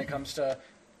 Again, when Yeah. it comes to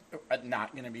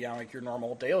not going to be on like your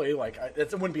normal daily, it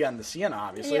wouldn't be on the Sienna,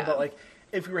 obviously, Yeah. but like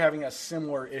if you were having a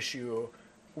similar issue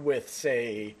with,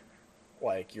 say,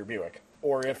 like your Buick,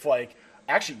 or if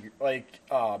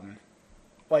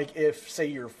if say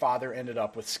your father ended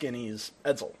up with Skinny's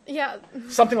Edsel, Yeah.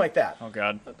 something like that. Oh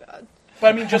God. Oh God. But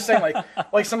I mean, just saying,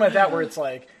 like something like that, where it's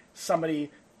like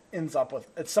somebody ends up with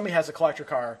somebody has a collector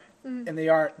car, Mm-hmm. and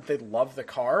they love the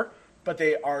car, but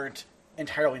they aren't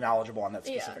entirely knowledgeable on that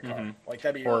specific car. Like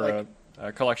that'd be Or like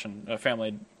a collection, a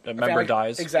member family-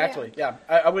 dies. Exactly. Yeah,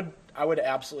 I would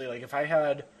absolutely like if I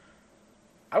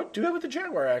would do it with the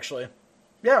Jaguar actually.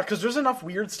 Yeah, because there's enough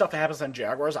weird stuff that happens on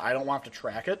Jaguars. I don't want to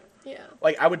track it. Yeah.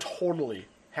 Like I would totally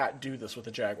do this with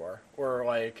a Jaguar, or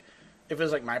like if it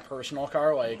was like my personal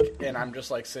car, and I'm just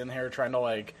like sitting here trying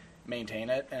to maintain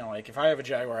it, and if I have a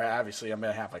Jaguar, obviously I'm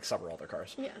gonna have several other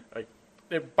cars. Yeah.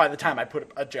 By the time I put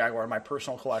a Jaguar in my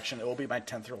personal collection, it will be my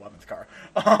 10th or 11th car.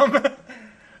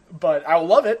 But I will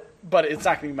love it, but it's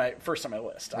not going to be my first on my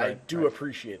list. I do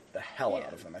appreciate the hell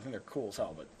out of them. I think they're cool as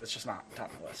hell, but it's just not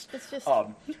top of my list. It's just.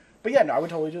 But yeah, no, I would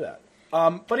totally do that.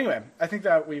 But anyway, I think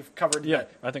that we've covered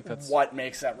I think that's what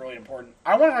makes that really important.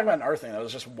 I want to talk about another thing that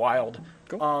was just wild.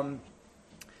 cool.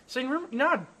 So you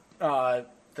remember,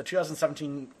 the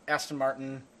 2017 Aston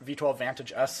Martin V12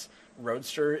 Vantage S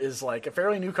Roadster is a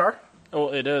fairly new car.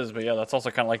 Well, it is, but yeah, that's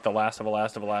also kind of like the last of a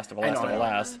last of a last of a last of a I know.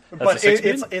 last. That's But a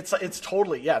 6-speed? it's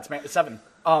totally, it's 7.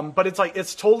 But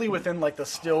it's totally within like the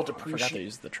still I forgot they depreciate.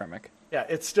 used the Tremec. Yeah,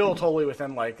 it's still totally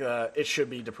within like it should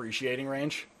be depreciating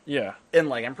range. Yeah. And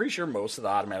like I'm pretty sure most of the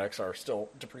automatics are still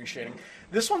depreciating.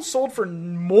 This one sold for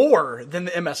more than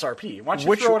the MSRP. Why don't you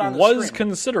Which throw it on the was screen?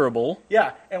 considerable.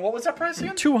 Yeah, and what was that price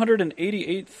again?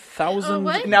 $288,000.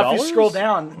 What? Now, if you scroll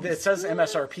down, it says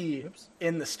MSRP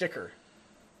in the sticker.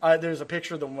 There's a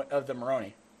picture of the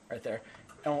Maroni right there.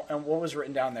 And what was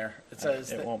written down there? It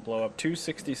says It won't blow up.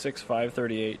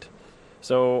 $266,538.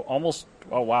 So almost,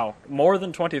 oh wow, more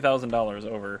than $20,000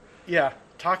 over. yeah,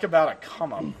 talk about a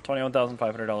come up.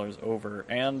 $21,500 over.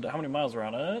 And how many miles were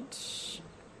on it?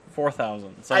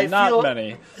 4,000. So I not feel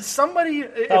many. Somebody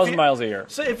 1,000 miles a year.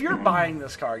 So if you're buying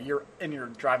this car, you're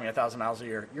driving 1,000 miles a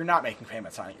year, you're not making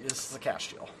payments on it. This is a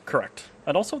cash deal. Correct.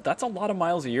 And also, that's a lot of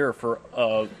miles a year for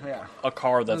Yeah. a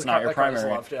car that's This not car- your that car is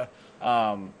primary. loved, yeah.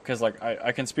 Because like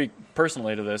I can speak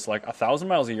personally to this. Like 1,000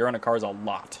 miles a year on a car is a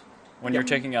lot when you're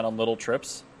taking it on little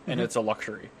trips, and it's a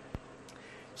luxury.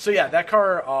 So yeah, that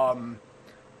car,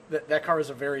 that car is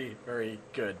a very, very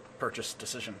good purchase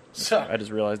decision. So I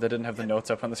just realized I didn't have the notes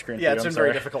up on the screen. yeah, for it's you. been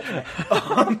I'm very sorry.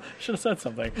 difficult for me. Should have said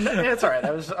something. Yeah, it's all right.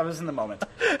 I was in the moment,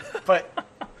 but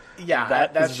yeah,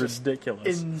 that's is just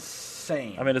ridiculous.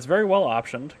 insane. I mean, it's very well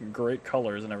optioned, great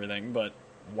colors and everything, but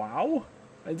wow,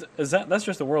 that's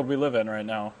just the world we live in right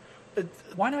now.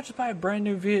 Why not just buy a brand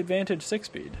new V8 Vantage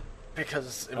 6-speed?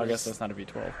 because I guess that's not a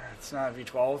V12. it's not a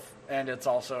V12, and it's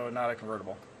also not a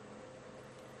convertible.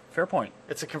 Fair point.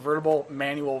 It's a convertible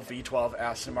manual V12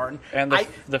 Aston Martin. And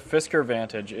the Fisker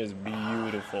Vantage is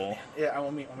beautiful. Yeah,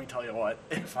 let me tell you what.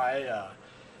 If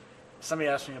somebody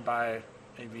asked me to buy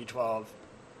a V12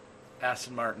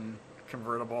 Aston Martin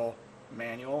convertible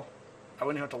manual, I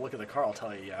wouldn't even have to look at the car. I'll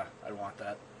tell you, yeah, I want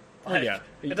that. Well, yeah,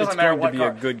 it it's doesn't matter going to what be car.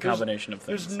 a good combination of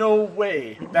things. There's no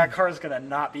way that car is going to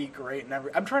not be great.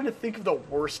 I'm trying to think of the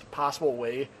worst possible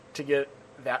way to get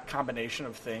that combination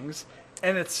of things,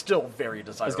 and it's still very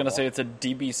desirable. I was going to say it's a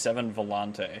DB7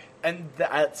 Volante. and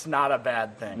that's not a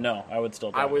bad thing. No, I would still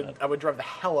I drive would that. I would drive the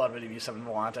hell out of an EV7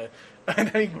 Volante.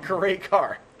 I mean, great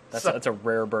car. That's a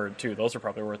rare bird, too. Those are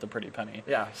probably worth a pretty penny.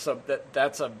 Yeah, so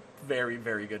that's a very,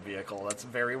 very good vehicle. That's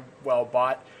very well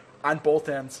bought on both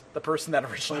ends. The person that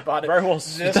originally bought it, Very well.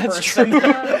 this That's person. true.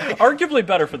 Arguably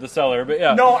better for the seller, but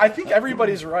yeah. No, I think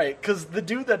everybody's right, because the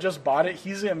dude that just bought it,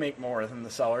 he's going to make more than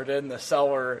the seller did, and the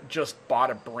seller just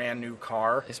bought a brand new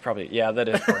car. It's probably, yeah, that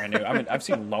is brand new. I mean, I've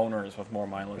seen loaners with more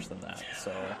mileage than that,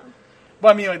 so. But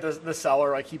I mean, like the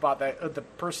seller, like he bought that, the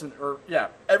person, or yeah,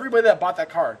 everybody that bought that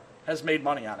car has made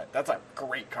money on it. That's a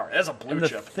great car. That's a blue And the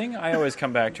chip. thing I always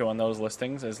come back to on those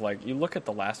listings is, like, you look at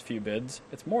the last few bids,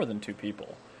 it's more than two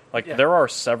people. Like, Yeah. there are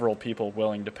several people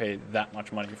willing to pay that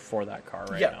much money for that car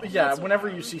right now. Yeah. Whenever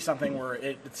you see something where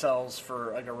it sells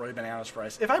for like a really bananas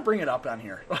price, if I bring it up on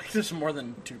here, like there's more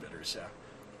than two bidders. Yeah.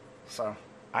 So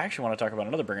I actually want to talk about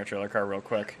another Bringer trailer car real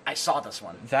quick. I saw this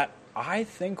one. That I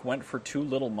think went for too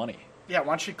little money. Yeah. Why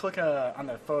don't you click on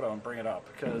the photo and bring it up?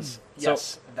 Because So-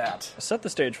 yes, that. Set the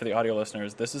stage for the audio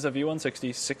listeners. This is a V160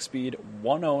 6-speed,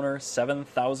 one owner,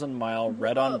 7,000 mile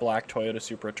red on black Toyota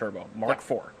Supra Turbo Mark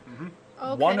Yeah. IV.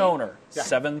 Okay. One owner, Yeah.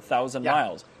 7,000 Yeah.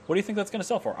 miles. What do you think that's going to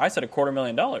sell for? I said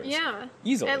 $250,000. Yeah.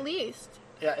 Easily. At least.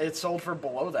 Yeah, it sold for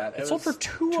below that. It sold for was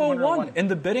 201,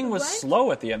 and the bidding was What?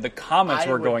 slow at the end. The comments I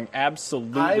were would- going I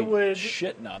absolutely would-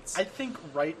 shit nuts. I think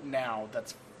right now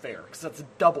that's fair because that's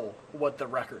double what the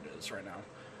record is right now.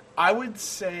 I would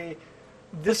say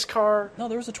this car. No,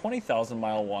 there was a 20,000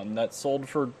 mile one that sold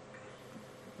for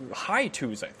high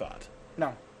twos, I thought.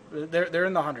 No, they're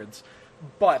in the hundreds,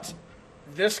 but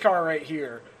this car right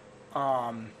here,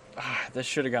 This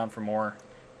should have gone for more.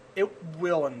 it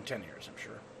will in 10 years, I'm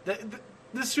sure.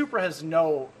 The Supra has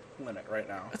no limit right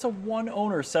now. It's a one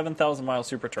owner 7,000 mile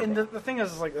Super Turbo. And the thing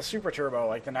is, like the Super Turbo,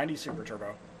 like the 90 Super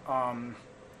Turbo,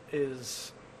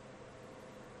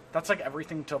 that's like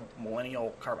everything to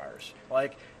millennial car buyers.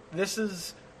 Like this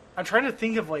is, I'm trying to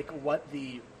think of like what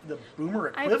the boomer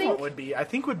equivalent think- would be. I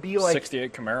think would be like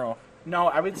 68 Camaro. no,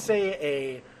 I would say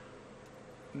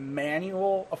a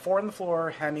manual, a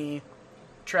 4-on-the-floor Hemi,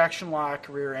 traction lock,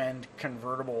 rear end,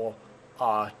 convertible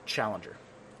Challenger.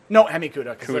 No, Hemi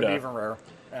Cuda, because that'd be Cuda. even rare.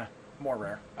 Yeah, more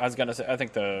rare. I was gonna say, I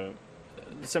think the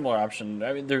similar option.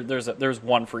 I mean, there's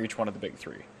one for each one of the big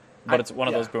three, but it's one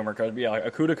of yeah. those boomer cars. Yeah, like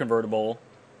a Cuda convertible.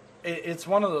 It's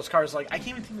one of those cars. Like I can't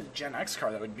even think of the Gen X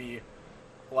car that would be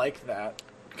like that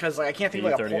because like I can't think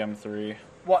of like a B30 M3.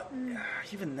 what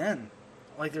even then.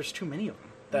 Like there's too many of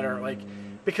them that are like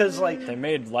because like They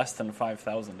made less than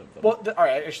 5,000 of them. well all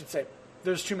right I should say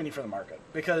there's too many for the market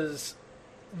because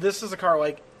this is a car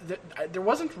like there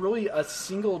wasn't really a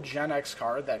single Gen X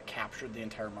car that captured the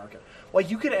entire market. Like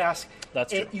you could ask,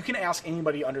 That's true. you can ask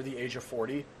anybody under the age of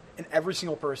 40, and every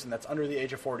single person that's under the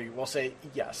age of 40 will say,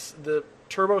 yes, the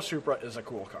Turbo Supra is a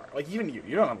cool car. Like even you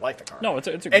don't like the car. No, it's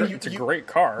a And great, it's a great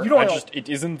car. You don't I know- just it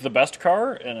isn't the best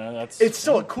car, and that's It's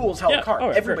still a cool as hell Yeah, car. oh,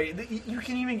 yeah, Everybody, you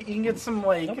can get some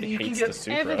like Nobody you can hates get the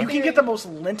Supra. Everybody- you can get the most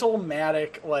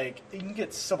lentil-matic, like you can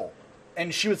get Sybil,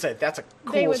 and she would say that's a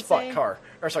They cool would as fuck say. car.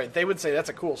 Or sorry, they would say that's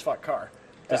a cool as fuck car.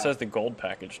 This Yeah. has the gold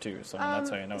package too, so I mean, that's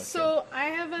how you know it's So I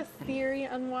have a theory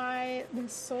on why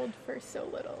this sold for so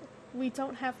little. We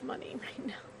don't have money right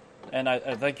now. good. And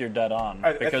I think you're dead on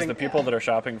I because think- the people that are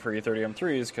shopping for E30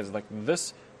 M3s, because like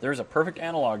this, there's a perfect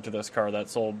analog to this car that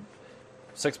sold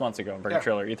 6 months ago in Breaking Yeah.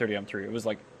 Trailer E30 M3. It was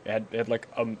like it had like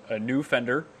a new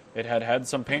fender. It had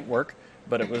some paint work,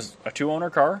 but it was a 2-owner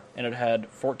car and it had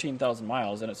 14,000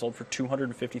 miles and it sold for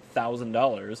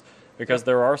 $250,000 because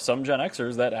there are some Gen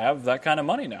Xers that have that kind of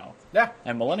money now. Yeah.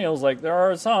 And millennials, like there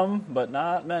are some, but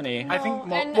not many. I think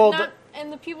No, and, well, not,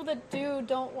 and the people that do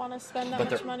don't want to spend that But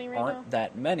much there money right aren't now.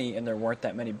 that many, and there weren't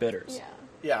that many bidders. Yeah.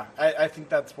 Yeah, I think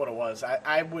that's what it was.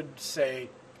 I would say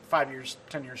 5 years,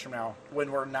 10 years from now,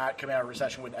 when we're not coming out of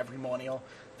recession, when every millennial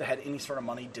that had any sort of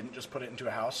money didn't just put it into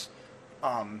a house,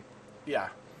 yeah,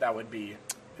 that would be.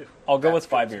 I'll go with that's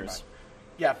 5 good. years.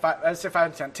 Yeah, I'd say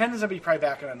 5 to 10. 10 is going to be probably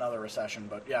back in another recession,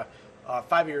 but yeah,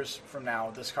 5 years from now,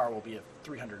 this car will be at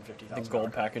 $350,000. The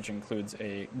gold package includes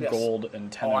a Yes. gold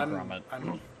antenna grommet.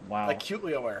 I'm Wow.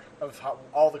 acutely aware of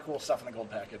all the cool stuff in the gold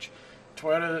package.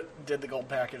 Toyota did the gold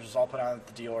package. It's all put on at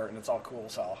the dealer, and it's all cool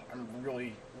as hell. I'm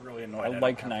really, really annoyed. I don't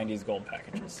like have 90s gold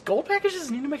packages. them. Gold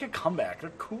packages need to make a comeback. They're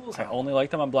cool as I hell. only like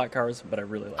them on black cars, but I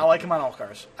really like I like them on all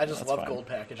cars. I just That's love fine. gold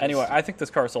packages. Anyway, I think this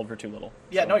car sold for too little.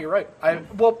 yeah, So, no, you're right.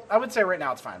 I would say right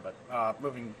now it's fine, but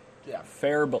moving, yeah.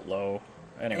 fair but low.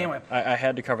 Anyway. I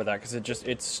had to cover that because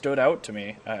it stood out to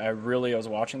me. I was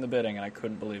watching the bidding and I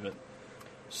couldn't believe it.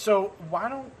 So why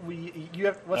don't we?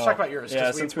 Let's talk about yours. 'cause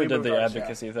Yeah, since we did moved the ours, yeah.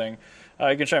 advocacy thing,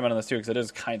 you can chime in on this too because it is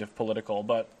kind of political.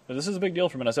 But this is a big deal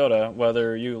for Minnesota,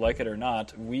 whether you like it or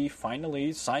not. We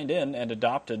finally signed in and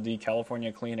adopted the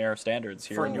California Clean Air Standards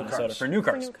here For in new Minnesota cars. for new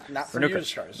cars. new cars. Not for new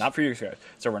used cars. Not for used cars.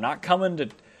 So we're not coming to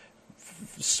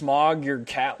smog your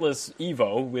catless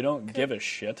Evo. We don't give a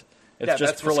shit. It's Yeah,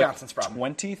 just that's for Wisconsin's like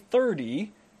problem.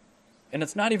 2030, and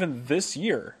it's not even this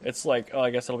year. It's like I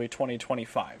guess it'll be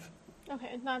 2025.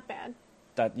 Okay, not bad.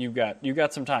 That you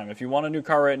got some time. If you want a new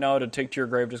car right now to take to your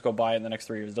grave, just go buy it in the next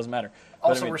 3 years. It doesn't matter. But,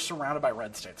 Also, I mean, we're surrounded by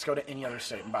red states. Go to any other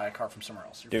state and buy a car from somewhere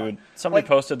else. You're dude, fine. somebody Like,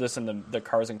 posted this in the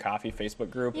Cars and Coffee Facebook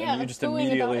group, Yeah, and you just who ain't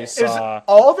immediately about it? Is saw.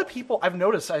 all the people I've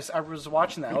noticed? I was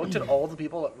watching that. I looked at all the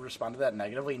people that responded to that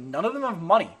negatively. None of them have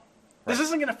money. This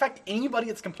isn't going to affect anybody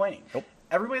that's complaining. Nope.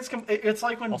 Everybody's. It's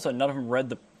like when. Also, none of them read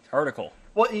the article.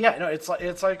 Well, yeah, no. It's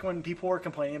like when people were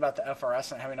complaining about the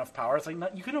FRS not having enough power. It's like no,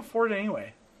 you can afford it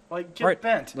anyway. Like get Right.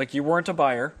 bent. Like you weren't a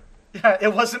buyer. Yeah,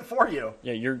 it wasn't for you.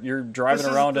 Yeah, you're driving This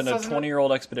is- around this in a doesn't-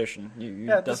 20-year-old Expedition.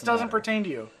 Yeah, this doesn't matter. pertain to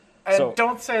you. And So-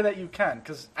 don't say that you can,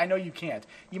 because I know you can't.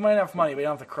 You might have money, but you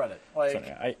don't have the credit. Like, So,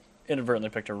 yeah, I inadvertently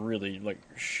picked a really like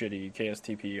shitty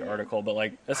KSTP article, but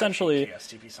like essentially, I hate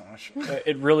KSTP so much.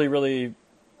 it really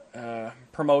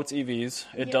promotes EVs.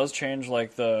 It Yeah. does change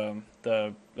like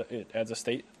it adds a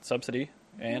state subsidy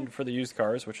and for the used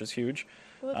cars, which is huge.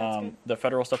 Well, that's good. The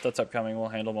federal stuff that's upcoming will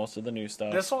handle most of the new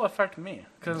stuff. This will affect me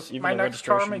because Even my the next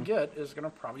car I'm registration. gonna get is gonna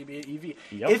probably be an EV.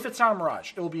 Yep. If it's not a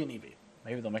Mirage, it will be an EV.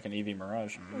 Maybe they'll make an EV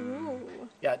Mirage. Ooh.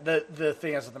 Yeah, the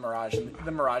thing is with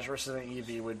the Mirage versus an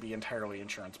EV would be entirely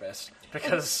insurance based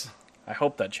because I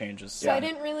hope that changes. So I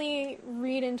didn't really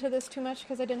read into this too much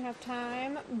because I didn't have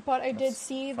time, but I did That's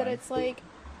see fine. that it's like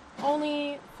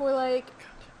only for like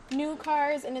new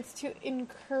cars, and it's to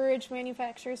encourage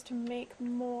manufacturers to make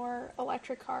more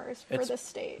electric cars for It's the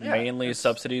state. Yeah, mainly it's-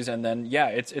 subsidies, and then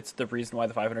it's the reason why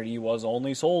the 500E was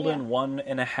only sold Yeah. in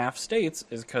 1.5 states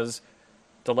is because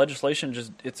the legislation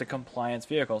it's a compliance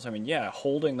vehicle. So I mean, yeah,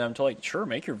 holding them to like sure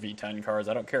make your V10 cars,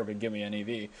 I don't care, but give me an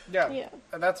EV. yeah,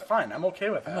 that's fine. I'm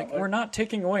okay with that. Like we're not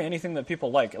taking away anything that people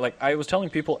like. Like I was telling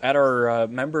people at our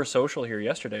member social here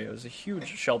yesterday, it was a huge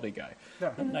Shelby guy,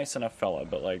 Yeah. a nice enough fella,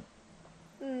 but like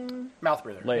mouth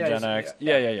breather. late Yeah, Gen he's- X.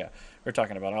 Yeah. We're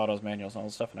talking about autos, manuals, and all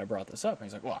this stuff, and I brought this up, and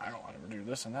he's like, well, I don't want to do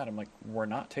this and that. I'm like, we're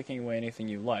not taking away anything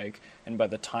you like, and by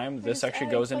the time this just actually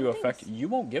adding goes into fun effect, things. you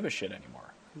won't give a shit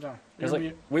anymore. No, It's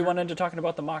like, we went into talking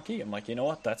about the Mach-E. I'm like, you know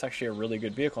what? That's actually a really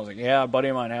good vehicle. I was like, yeah, a buddy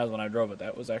of mine has when I drove it.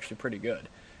 That was actually pretty good.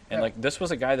 And Yeah. like, this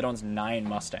was a guy that owns 9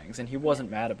 Mustangs, and he wasn't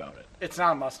mad about it. it's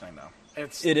not a Mustang though.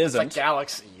 It's It It's isn't. like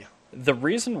Galaxy. The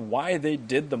reason why they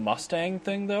did the Mustang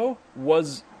thing, though,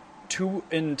 was to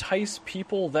entice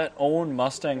people that own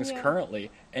Mustangs Yeah. currently.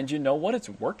 And you know what? It's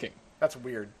working. That's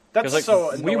weird. That's Because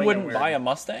so we annoying and wouldn't weird. buy a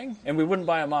Mustang and we wouldn't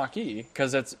buy a Mach-E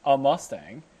because it's a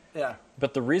Mustang. Yeah,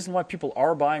 But the reason why people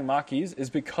are buying Mach-E's is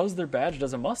because they're badged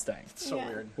as a Mustang. it's so Yeah.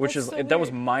 weird. Which That's is so that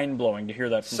was weird. mind blowing to hear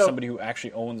that from So- somebody who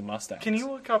actually owns Mustangs. Can you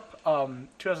look up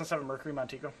 2007 Mercury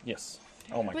Montego? Yes.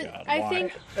 Oh my But God. I why?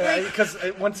 think Because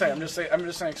one second, I'm just going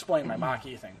to explain my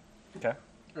Mach-E thing. Okay.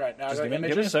 Right now, I Just got give me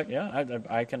a images. sec. Yeah,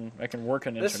 I can work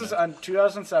an This internet. is on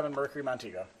 2007 Mercury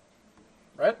Montego,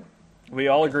 right? We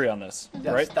all agree on this,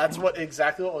 Yes, right? that's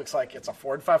exactly what it looks like. It's a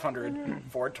Ford 500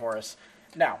 Ford Taurus.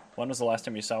 Now, When was the last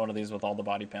time you saw one of these with all the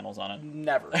body panels on it?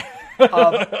 never.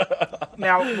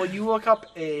 Now, when you look up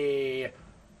a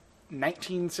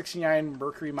 1969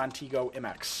 Mercury Montego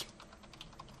MX,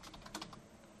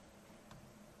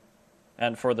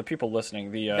 And for the people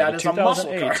listening, the that is a muscle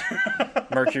 2008 car.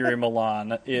 Mercury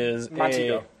Milan is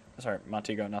Montego. Sorry,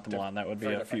 Montego, not the Milan. That would be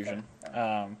Sorry, a different Fusion.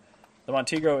 car. The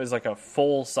Montego is like a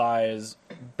full-size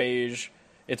beige.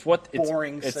 It's what it's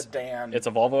Boring it's, sedan. It's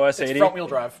a Volvo S80. It's front wheel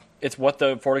drive. It's what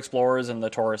the Ford Explorers and the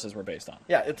Tauruses were based on.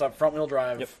 Yeah, it's a front wheel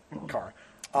drive car.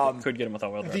 Could get them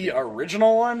without wheel drive. The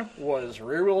original one was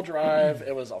rear wheel drive.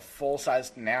 It was a full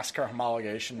sized NASCAR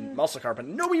homologation muscle car, but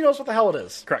nobody knows what the hell it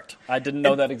is. Correct. I didn't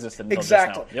know that existed until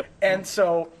Exactly. just now. Yep. And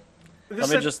so,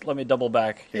 Let me double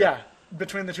back here. yeah,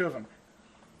 between the two of them,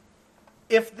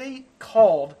 if they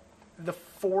called the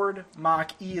Ford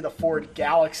Mach-E the Ford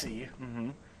Galaxy,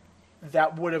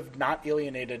 that would have not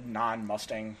alienated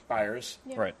non-Mustang buyers,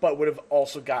 Yeah. Right. but would have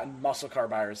also gotten muscle car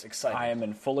buyers excited. I am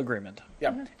in full agreement.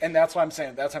 Yeah, and that's why I'm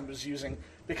saying that's what I was using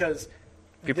because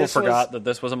People this forgot was, that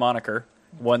this was a moniker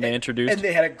when they introduced. and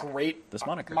they had a great this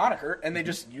moniker. and they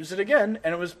just used it again,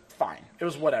 and it was fine. It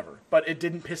was whatever, but it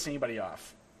didn't piss anybody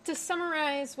off. to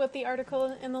summarize what the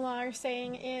article in the law are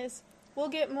saying is, we'll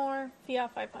get more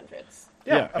Fiat 500s.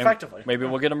 Yeah, and effectively. Maybe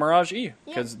we'll get a Mirage E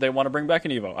because they want to bring back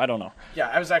an Evo. I don't know. Yeah,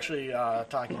 I was actually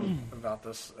talking about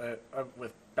this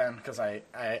with Ben because I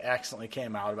accidentally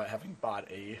came out about having bought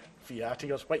a Fiat. He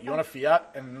goes, "Wait, you want a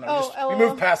Fiat?" And we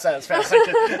moved past that as fast as I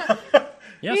could.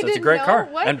 Yes, You it's a didn't great know? car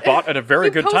What? and bought at a very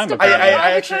You good post time. about it apparently. all I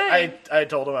the actually time. I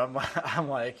told him I'm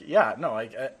like, yeah, no,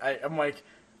 I'm like,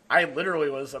 I literally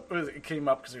it came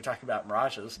up because we were talking about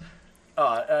Mirages. And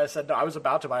I said no, I was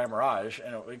about to buy a Mirage,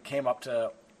 and it came up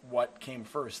to what came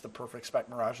first, the Perfect Spec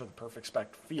Mirage or the Perfect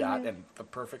Spec Fiat, and the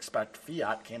Perfect Spec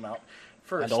Fiat came out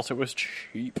first. And also it was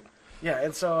cheap. Yeah,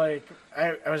 and so like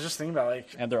I was just thinking about like,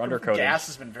 And they're undercoated. Gas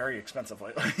has been very expensive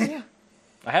lately.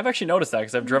 I have actually noticed that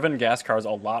because I've driven gas cars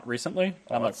a lot recently. And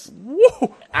I'm like, that's-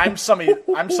 whoa! I'm somebody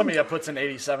that puts an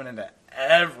 87 into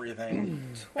everything.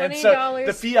 And so $20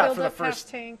 the Fiat filled for the up half first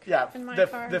tank yeah in my the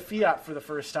car. the Fiat for the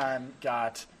first time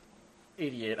got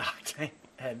 88 octane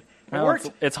and it Well, worked.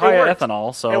 it's It high worked.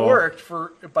 ethanol, so it worked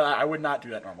but I would not do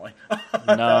that normally. No,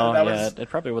 that yeah, was- it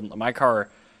probably wouldn't. My car,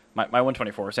 my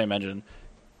 124, same engine,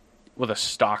 with a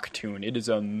stock tune. It is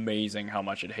amazing how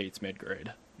much it hates mid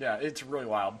grade. Yeah, it's really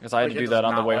wild. Because I had Like, to it do does that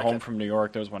on the not way like home it. from New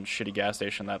York. There was one shitty gas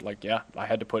station that, like, yeah, I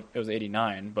had to put. It was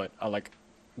 89, but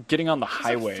getting on the It's like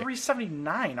highway.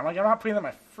 379. I'm like, I'm not putting that in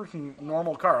my freaking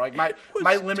normal car. Like my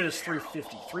limit is 350.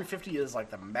 350 is like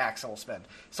the max I will spend.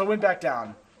 So I went back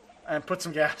down and put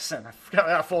some gas in. I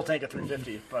got a full tank of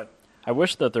 350, but I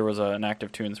wish that there was an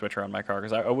active tune switcher on my car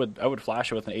because I would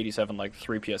flash it with an 87 like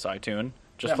 3 psi tune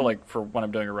just Yeah. for when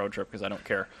I'm doing a road trip because I don't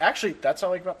care. actually, that's what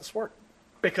I like about the Sport.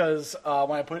 Because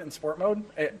when I put it in sport mode,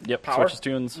 Yep, power, switches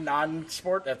tunes.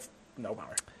 Non-sport, that's no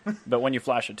power. But when you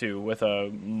flash it too, with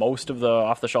most of the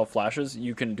off-the-shelf flashes,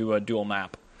 you can do a dual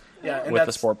map Yeah, and with the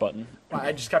that's, sport button.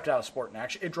 I just kept it out of sport, and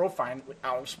actually, it drove fine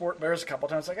out of sport. There's a couple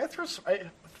times like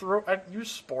I use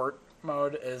sport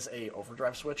mode as a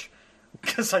overdrive switch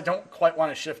because I don't quite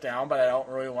want to shift down, but I don't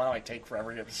really want to like take forever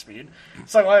to get the speed.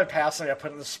 So when I pass it, I put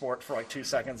it in the sport for like 2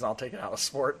 seconds, and I'll take it out of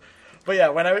sport. But yeah,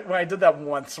 when I did that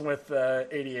once with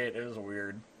 88, it was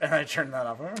weird, and I turned that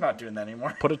off. I'm not doing that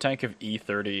anymore. Put a tank of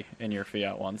E30 in your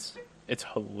Fiat once. It's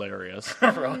hilarious.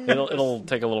 Really. It'll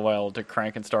take a little while to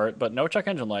crank and start, but no check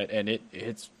engine light, and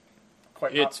it's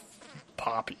Quite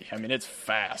poppy. I mean, it's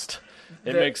fast.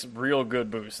 It The- makes real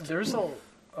good boost. There's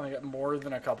like more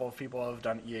than a couple of people have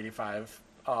done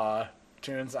E85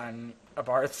 tunes on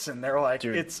Abarths, and they're like,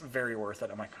 Dude. it's very worth it.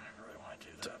 I'm like, I really want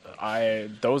to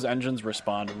do that. Those engines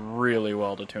respond really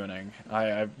well to tuning.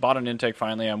 I bought an intake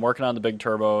finally. I'm working on the big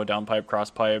turbo, downpipe,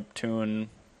 crosspipe, tune.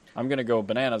 I'm gonna go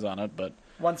bananas on it, but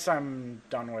Once I'm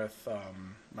done with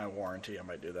my warranty, I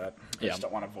might do that. I Yeah. just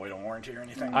don't want to void a warranty or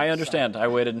anything. I understand. I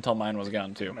waited until mine was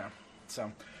gone too. So, yeah.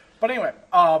 So, but anyway,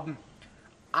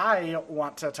 I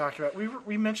want to talk about.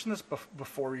 We mentioned this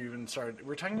before we even started.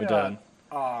 We're talking We about did.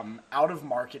 out of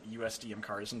market USDM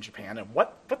cars in Japan, and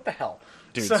what the hell,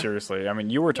 Dude, So- seriously. I mean,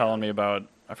 you were telling me about,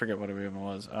 I forget what it even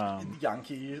was.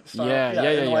 Yankee style. Yeah,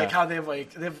 and like yeah. how they have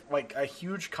like a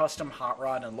huge custom hot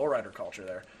rod and lowrider culture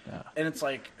there. Yeah. And it's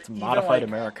like It's modified like,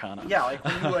 Americana. Yeah, like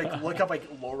when you like look up like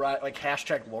lowrider, like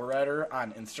hashtag lowrider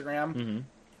on Instagram, Mm-hmm.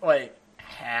 like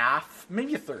half,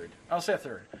 maybe a third, I'll say a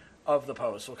third of the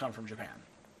posts will come from Japan.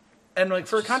 And like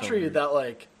for a That's so country weird. that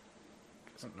like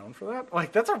isn't known for that,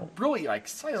 like that's a really like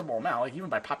sizable amount, like even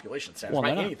by population stats,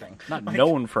 by they're anything. Not Like,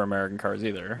 known for American cars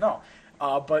either. No,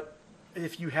 but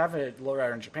if you have a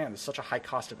lowrider in Japan, there's such a high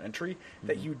cost of entry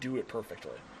that you do it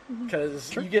perfectly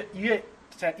because you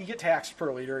get taxed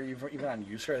per liter even on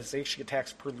used cars. They actually get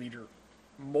taxed per liter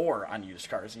more on used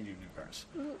cars than you do new cars.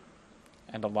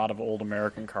 And a lot of old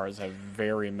American cars have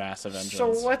very massive engines.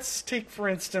 So let's take, for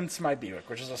instance, my Buick,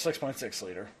 which is a 6.6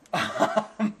 liter,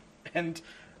 and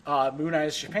Moon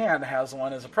Eyes Japan has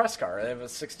one as a press car. They have a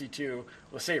 62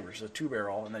 LeSabre, a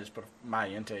 2-barrel, and they just put my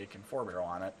intake and 4-barrel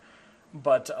on it.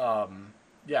 But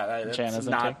it's Jana's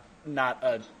not intake? not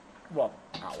one,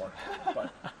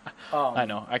 but I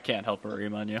know. I can't help but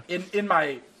remind you. in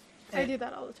my I do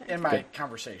that all the time. in my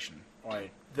conversation,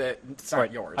 like that it's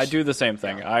not yours. I do the same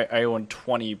thing. Yeah. I own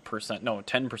 20%, no,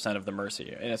 10% of the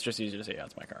Mercy, and it's just easier to say, yeah,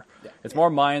 it's my car. Yeah. It's more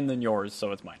mine than yours,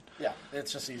 so it's mine. Yeah,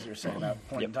 it's just easier to say at that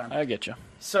point in Yep, time. I get you.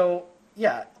 So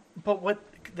yeah, but what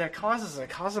that causes, it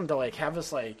causes them to like have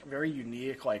this like very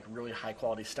unique, like really high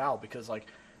quality style because like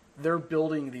they're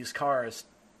building these cars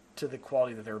to the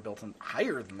quality that they were built in,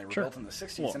 higher than they were Sure. built in the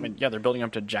 60s. Well, I and, mean, yeah, they're building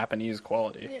up to Japanese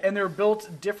quality. Yeah. and they're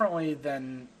built differently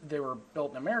than they were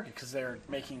built in America because they're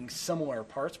making similar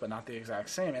parts but not the exact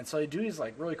same. And so they do these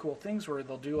like really cool things where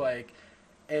they'll do like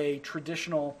a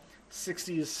traditional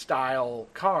 60s style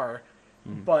car,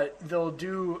 but they'll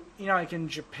do, like in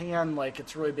Japan, like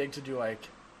it's really big to do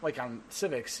like on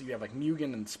Civics, you have like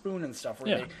Mugen and Spoon and stuff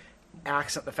where Yeah. they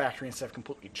accent the factory and stuff,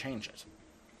 completely change it.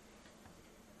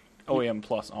 OEM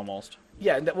plus almost.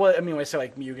 Yeah, well, I mean, when I say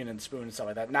like Mugen and Spoon and stuff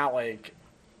like that, not like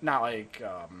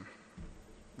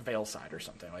Veilside or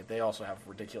something. Like they also have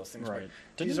ridiculous things. Right.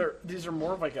 But these are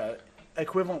more of like a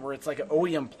equivalent where it's like an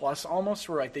OEM plus almost,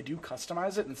 where like they do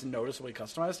customize it and it's noticeably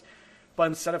customized, but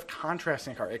instead of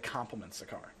contrasting a car, it complements the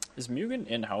car. Is Mugen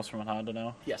in-house from Honda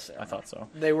now? Yes, they are. I thought so.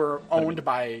 They were owned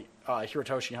by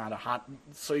Hirotoshi Honda,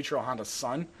 Soichiro Honda's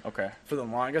son, Okay. for the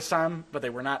longest time, but they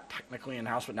were not technically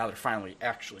in-house, but now they're finally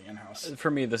actually in-house.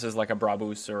 For me, this is like a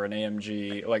Brabus or an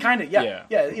AMG. Like, Kind of, yeah.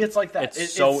 It's like that.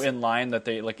 It's so in line that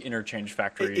they like interchange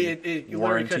factory It literally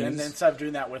warranties. could, and instead of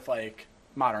doing that with like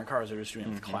modern cars, they're just doing it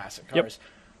with classic Yep. cars.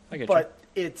 I get But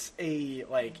it's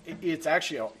it's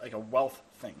actually like a wealth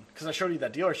thing because I showed you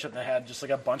that dealership that had just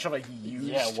like a bunch of like used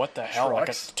you. Yeah, what the hell? Like a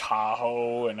trucks.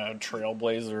 Tahoe and a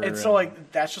Trailblazer. And so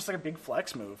like that's just like a big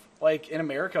flex move. Like in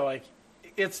America, like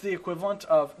it's the equivalent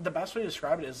of, the best way to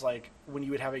describe it is like when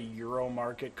you would have a Euro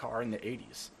market car in the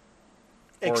 80s.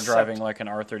 or Except- driving like an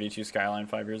R32 Skyline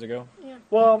 5 years ago. Yeah.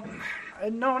 Well,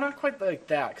 no, not quite like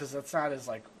that because that's not as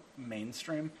like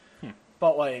mainstream.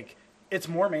 But like it's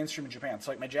more mainstream in Japan.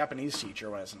 So like my Japanese teacher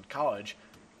when I was in college,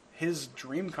 his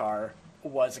dream car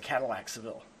was a Cadillac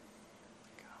Seville.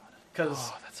 Because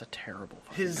Oh, that's a terrible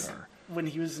fucking car. when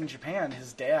he was in Japan,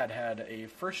 his dad had a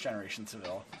first generation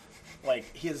Seville.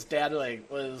 Like his dad like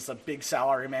was a big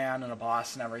salary man and a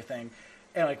boss and everything.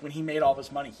 And like when he made all of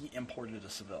his money, he imported a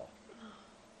Seville.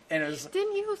 And it was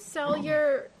Didn't you sell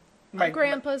your my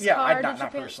grandpa's yeah, car not to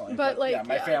Japan? personally, but like, yeah,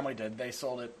 my family did. They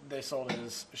sold it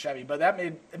as Chevy, but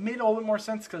it made a little bit more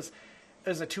sense because it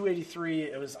was a 283.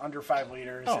 It was under 5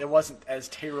 liters. Oh. It wasn't as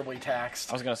terribly taxed.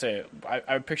 I was gonna say,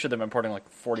 I pictured them importing like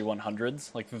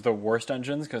 4100s, like the worst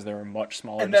engines because they were much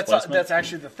smaller And that's displacement.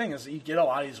 actually the thing is that you get a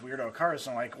lot of these weirdo cars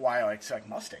and like why like say, like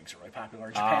Mustangs are really popular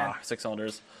in Japan. 6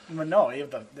 cylinders. But no, you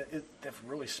have they have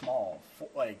really small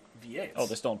like V8s. Oh,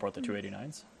 they still import the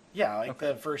 289s. yeah, like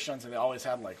the first gens they always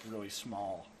had like really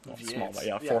small V8s. Small, but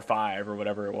yeah, 4.5 or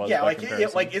whatever it was. Yeah, by like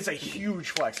comparison. it's a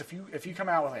huge flex. If you come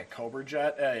out with like a Cobra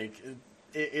Jet, like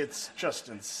it's just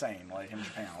insane. Like in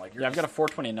Japan, like you're yeah, I've got a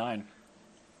 429.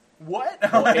 what?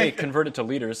 Well, A, convert it to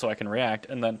liters so I can react,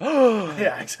 and then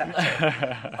Yeah, exactly.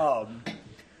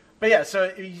 But yeah,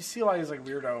 so you see a lot of these like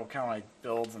weirdo kind of like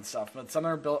builds and stuff, but some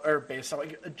are based on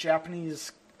like a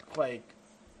Japanese, like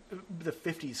the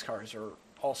 50s cars are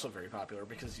also very popular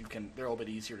because they're a little bit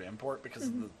easier to import because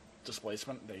of the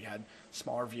displacement. They had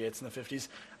smaller V8s in the 50s.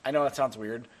 I know that sounds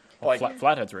weird. But, like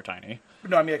flatheads were tiny.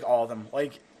 no, I mean like all of them.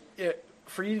 Like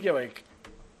for you to get like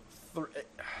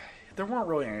there weren't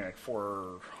really any like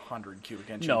 400 cubic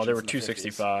inch. No, there were engines in the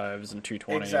 50s. 265s and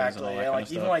 220s Exactly. and all that Yeah, kind like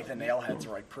of even stuff. like the nail heads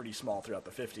were like pretty small throughout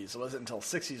the 50s. It wasn't until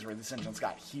 60s where these engines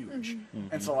got huge,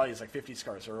 and so a lot of these like 50s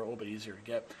cars are a little bit easier to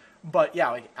get. But yeah,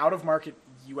 like out of market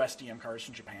USDM cars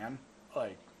from Japan,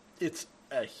 like it's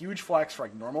a huge flex for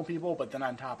like normal people. But then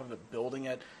on top of it, building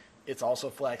it, it's also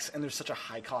flex, and there's such a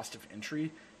high cost of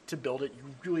entry to build it.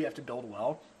 You really have to build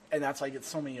well, and that's why you get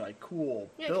so many like cool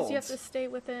Yeah, builds. because you have to stay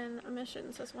within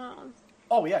emissions as well.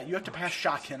 Oh yeah, you have to pass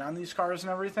Shotkin on these cars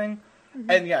and everything.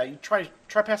 And yeah, you try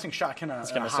passing Shotkin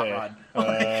on a hot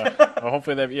rod. Well,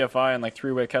 hopefully they have EFI and like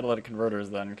 3-way catalytic converters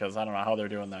then, because I don't know how they're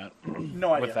doing that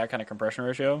No idea. with that kind of compression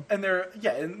ratio. And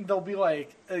and they'll be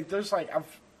like there's like I've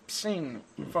seen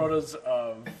photos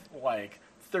of like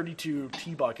 32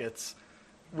 T-buckets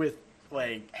with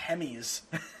like Hemis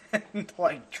and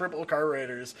like triple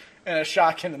carburetors and a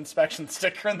Shotkin inspection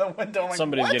sticker in the window. I'm like,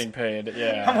 Somebody's what? getting paid.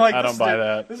 Yeah, I'm like, I don't buy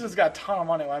that. This has got a ton of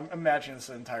money. I'm imagining this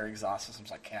entire exhaust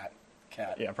system's like cat.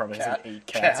 Yeah, probably has cat, like 8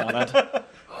 cats cat. on it.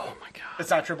 Oh my god. It's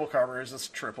not triple carburetors, it's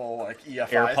triple like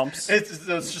EFIs. Air pumps? It's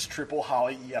just triple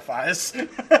Holley EFIs.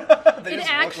 They It just look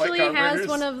actually like has carburetors.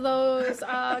 one of those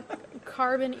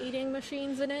carbon eating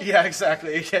machines in it. Yeah,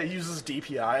 exactly. Yeah, it uses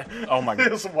DPI. Oh my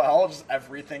god. As well, just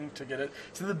everything to get it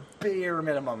to the bare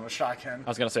minimum of Shotkin. I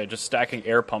was gonna say just stacking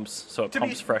air pumps so it To be-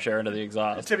 pumps fresh air into the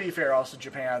exhaust. To be fair, also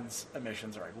Japan's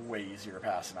emissions are like way easier to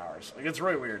pass than ours. Like it's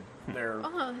really weird. They're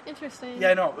Oh, interesting.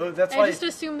 yeah, no, that's I why. just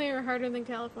assumed they were harder than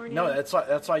California. No, that's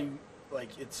why you like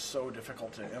it's so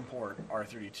difficult to import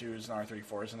R32s and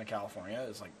R34s into California.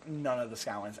 Is like none of the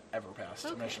Skylines ever passed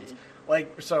Okay. emissions.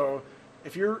 Like so,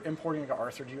 if you're importing like a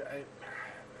R32, I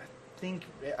think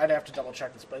I'd have to double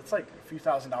check this, but it's like a few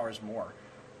 $1,000s more.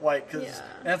 Like because Yeah.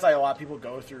 and that's why a lot of people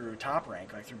go through Top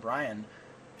Rank, like through Brian,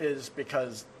 is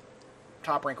because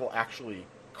Top Rank will actually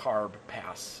carb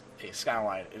pass a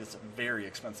Skyline. It's very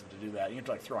expensive to do that. You have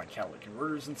to like throw on catalytic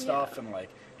converters and stuff, Yeah. and like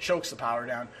chokes the power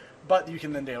down. But you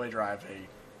can then daily drive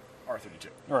a R32.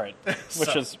 Right. Which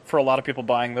So- is, for a lot of people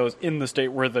buying those in the state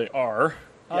where they are,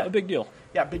 Yeah. a big deal.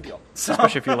 Yeah, big deal. So,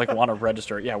 Especially if you like want to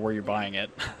register it, where you're buying it.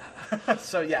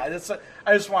 so yeah,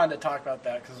 I just wanted to talk about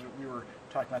that because we were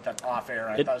talking about that off air,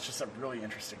 and I thought it was just a really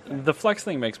interesting thing. The flex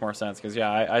thing makes more sense because, yeah,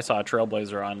 I saw a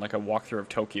Trailblazer on like a walkthrough of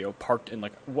Tokyo parked in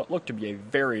like what looked to be a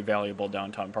very valuable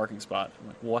downtown parking spot. I'm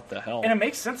like, what the hell? And it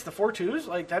makes sense. The 4.2s,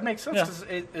 like that makes sense Yeah. because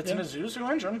it's an Yeah. Isuzu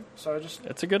engine. So just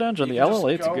It's a good engine. The you can just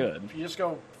LLA, it's go- good. You just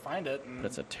go find it and But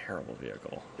it's a terrible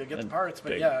vehicle. you get the And parts. But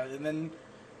big. yeah, and then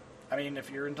I mean, if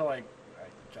you're into like I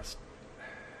guess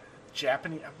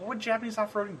Japanese, what would Japanese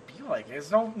off roading be like?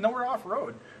 There's nowhere off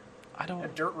road. I don't. A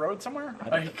dirt road somewhere?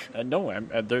 Like, No,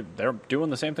 they're doing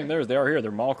the same thing there as they are here.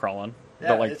 They're mall crawling. yeah,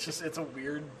 but like, it's a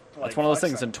weird. Like, it's one of those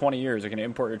flex things. thing. In 20 years, you can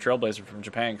import your Trailblazer from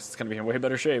Japan because it's going to be in way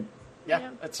better shape, Yeah, Yeah.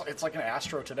 it's like an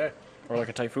Astro today, or like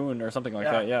a Typhoon or something like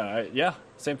Yeah. that. Yeah,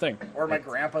 same thing. or my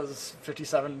grandpa's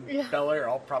 '57 Yeah. Bel Air.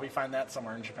 I'll probably find that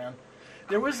somewhere in Japan.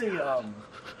 There was a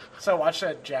so I watched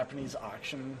that Japanese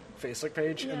auction Facebook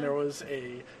page, Yeah. and there was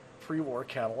a pre-war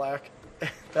Cadillac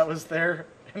that was there,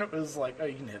 and it was like, oh,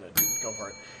 you can hit it, go for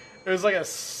it. It was like a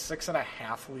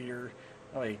 6.5 liter,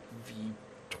 like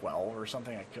V12 or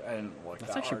something. I didn't look.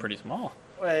 That's that actually hard. pretty small.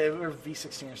 Or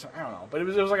V16 or something. I don't know, but it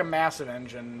was like a massive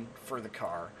engine for the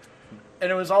car,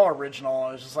 and it was all original.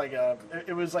 It was just like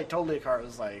it was like totally a car. It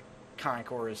was like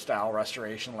Concours style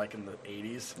restoration, like in the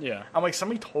 80s. Yeah. I'm like,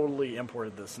 somebody totally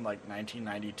imported this in like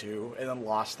 1992 and then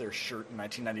lost their shirt in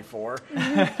 1994,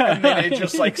 and then it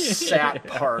just like sat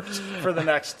parked for the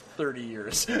next 30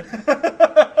 years.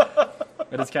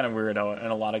 It is kind of weird how, in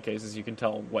a lot of cases, you can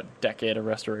tell what decade a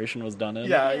restoration was done in.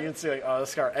 Yeah, you can see like, oh,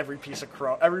 this car. Every piece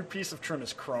of trim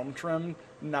is chrome trim.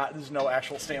 There's no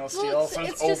actual stainless steel, Well, so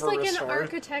it's over just like an restored.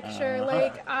 architecture.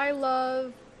 Like I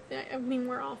love. I mean,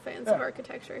 we're all fans of Yeah.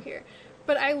 architecture here,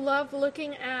 but I love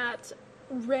looking at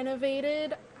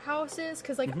renovated houses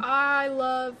because, like, I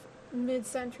love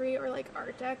mid-century or like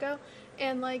Art Deco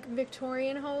and like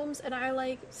Victorian homes, and I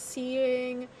like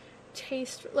seeing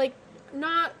taste like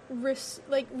not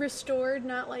restored,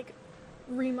 not like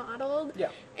remodeled. Yeah.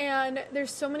 And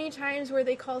there's so many times where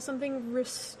they call something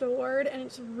restored and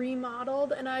it's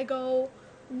remodeled, and I go,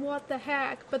 what the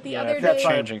heck? But the Yeah, other if you're day,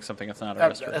 changing something, it's not a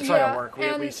That's restoration. how Yeah, it work. We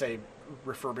and- say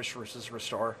refurbish versus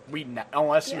restore.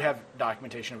 Unless you Yeah. have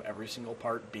documentation of every single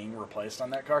part being replaced on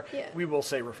that car, Yeah. we will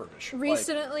say refurbish. Like,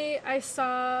 recently I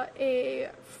saw a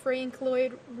Frank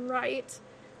Lloyd Wright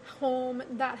home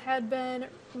that had been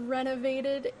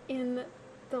renovated in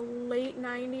the late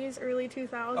 90s, early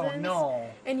 2000s. oh no!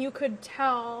 And you could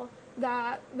tell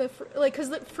that because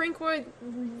the Frank Lloyd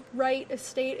Wright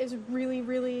estate is really,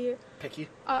 really Picky.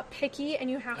 picky, and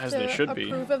you have As to they should be.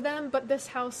 approve of them. But this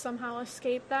house somehow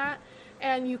escaped that,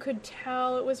 and you could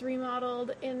tell it was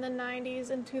remodeled in the 90s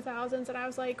and 2000s. And I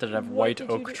was like, Did it have "What white did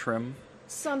you oak do?" trim?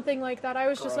 Something like that. I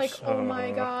was just like, Gross. oh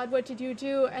my god, what did you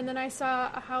do? And then I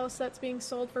saw a house that's being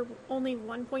sold for only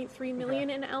 1.3 million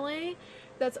in LA.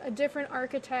 That's a different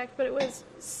architect, but it was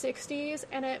 60s,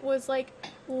 and it was like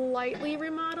lightly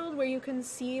remodeled, where you can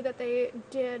see that they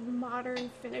did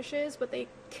modern finishes, but they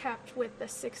kept with the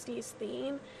 60s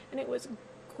theme, and it was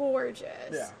gorgeous.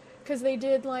 Yeah. Because they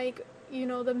did like, you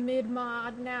know, the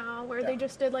mid-mod now, where they Yeah.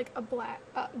 just did like a black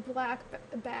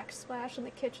backsplash in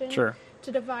the kitchen Sure.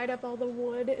 to divide up all the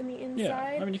wood in the Yeah,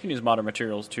 inside. I mean, you can use modern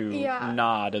materials to Yeah.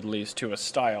 nod at least to a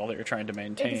style that you're trying to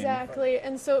maintain. Exactly.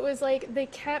 And so it was like they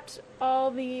kept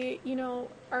all the, you know,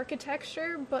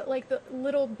 architecture, but like the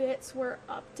little bits were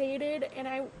updated, and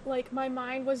I like my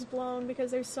mind was blown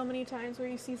because there's so many times where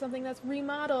you see something that's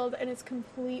remodeled and it's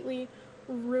completely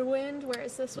ruined,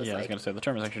 whereas this was Yeah, I was like going to say, the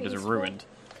term is actually just tasteful. ruined.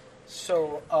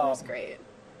 So, it was great.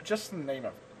 just in the name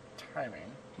of timing,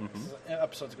 the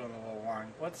episode's going a little long.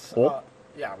 Let's, Oh.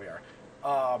 yeah, we are.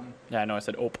 Yeah, I know I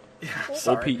said OPE.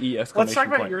 Sorry. OPE exclamation Let's talk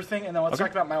about point. your thing, and then let's Okay.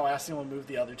 talk about my last thing. We'll move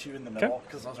the other two in the middle, Okay.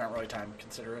 because those aren't really time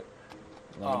considerate.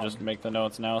 Let me just make the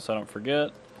notes now so I don't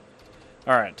forget.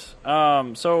 All right.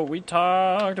 So we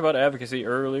talked about advocacy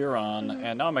earlier on,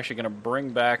 and now I'm actually going to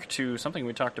bring back to something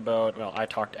we talked about. Well, I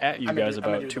talked at you I'm gonna guys do- I'm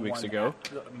gonna about do 2 the weeks one ago.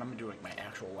 I'm going to do like my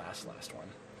actual last one.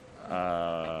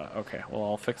 Okay. Well,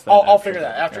 I'll fix that. I'll figure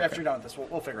that after Okay. you're done with this.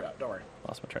 We'll figure it out. Don't worry.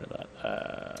 Lost my train of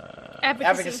that.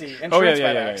 Advocacy. Insurance Oh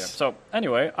yeah. FedEx. So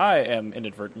anyway, I am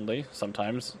inadvertently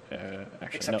sometimes, actually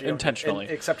Except no, you don't intentionally.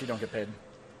 except you don't get paid.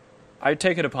 I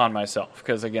take it upon myself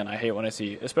because again, I hate when I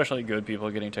see, especially good people,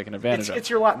 getting taken advantage of. It's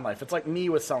your lot in life. It's like me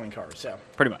with selling cars. Yeah.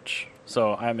 Pretty much.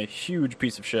 So I'm a huge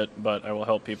piece of shit, but I will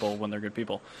help people when they're good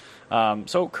people.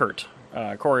 So Kurt,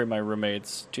 Corey, my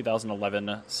roommate's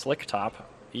 2011 Slick Top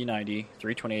E90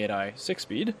 328i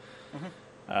 6-speed.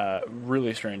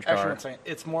 Really strange car. Actually, I'm saying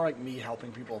it's more like me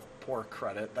helping people with poor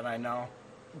credit than I know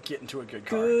get into a good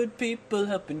car. Good people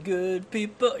helping good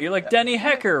people. You're like Denny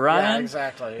Hecker, Ryan. Yeah,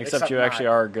 exactly. Except you not. actually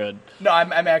are good. No,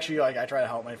 I'm actually like I try to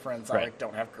help my friends that Right. like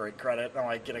don't have great credit and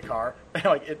like get a car.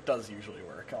 Like it does usually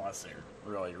work unless they're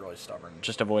really really stubborn.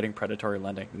 Just avoiding predatory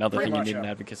lending. Another Pretty thing much, you need an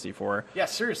yeah. advocacy for. Yeah,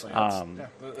 seriously.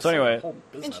 So anyway, whole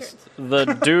business. Insurance. The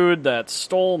dude that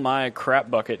stole my crap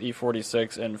bucket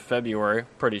E46 in February,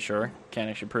 pretty sure, can't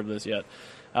actually prove this yet.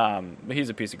 But he's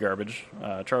a piece of garbage,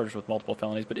 charged with multiple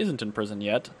felonies, but isn't in prison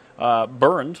yet.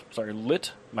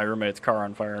 Lit my roommate's car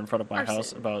on fire in front of my Arson.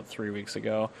 house about 3 weeks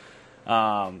ago.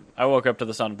 I woke up to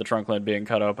the sound of the trunk lid being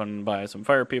cut open by some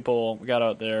fire people. We got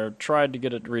out there, tried to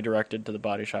get it redirected to the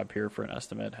body shop here for an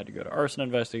estimate, had to go to arson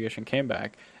investigation, came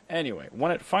back. Anyway,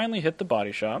 when it finally hit the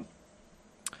body shop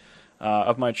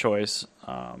of my choice,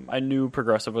 I knew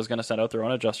Progressive was going to send out their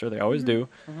own adjuster. They always do.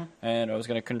 And I was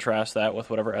going to contrast that with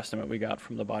whatever estimate we got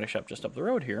from the body shop just up the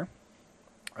road here.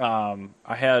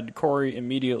 I had Corey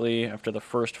immediately after the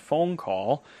first phone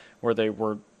call where they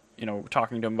were,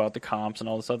 talking to him about the comps and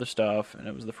all this other stuff, and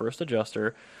it was the first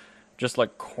adjuster, just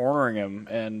like cornering him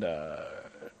and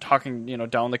talking,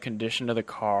 down the condition of the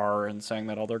car and saying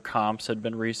that all their comps had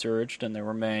been researched and there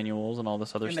were manuals and all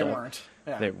this other And stuff. they weren't.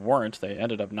 Yeah. They weren't. They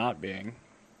ended up not being.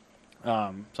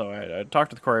 So I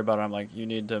talked with Corey about it. I'm like, you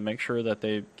need to make sure that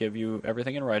they give you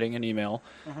everything in writing and email.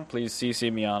 Please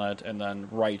CC me on it, and then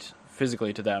write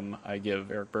physically to them. I give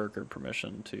Eric Berger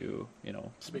permission to,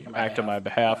 Speak on my act on my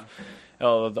behalf.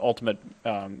 behalf. The ultimate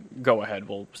go-ahead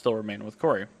will still remain with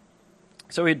Corey.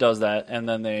 So he does that, and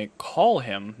then they call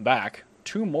him back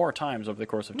 2 more times over the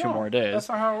course of 2 No, more days. That's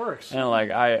not how it works.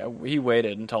 And he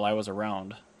waited until I was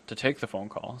around to take the phone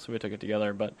call, so we took it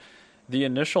together. But the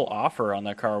initial offer on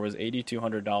that car was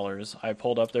 $8,200. I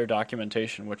pulled up their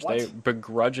documentation, which they What?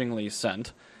 begrudgingly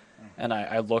sent, and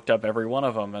I looked up every one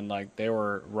of them, and they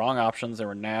were wrong options. They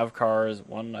were nav cars.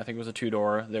 One I think was a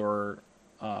 2-door. They were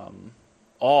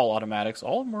all automatics.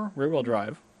 All of them were rear-wheel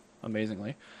drive.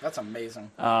 Amazingly, That's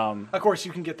amazing. Of course,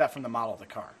 you can get that from the model of the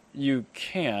car. you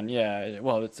can, yeah.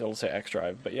 Well, it'll say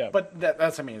X-Drive, but yeah. But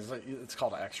it's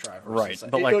called an X-Drive. Right, versus-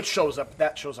 but it shows up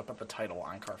at the title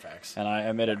on Carfax. And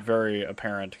I made it very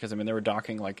apparent because they were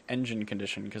docking engine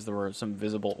condition because there were some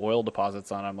visible oil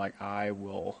deposits on it. I'm like, I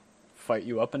will fight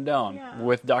you up and down Yeah.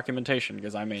 with documentation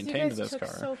because I You maintained guys this took car.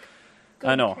 so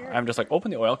I know. good care I'm just like, open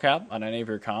the oil cap on any of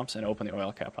your comps and open the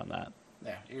oil cap on that.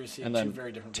 Yeah, you're seeing And two then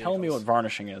very different tell me what vehicles.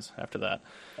 varnishing is after that.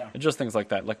 Yeah. And just things like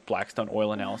that, like Blackstone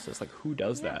oil analysis. Like, who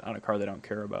does that on a car they don't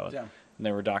care about? Yeah. And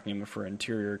they were docking him for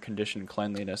interior condition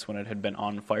cleanliness when it had been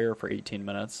on fire for 18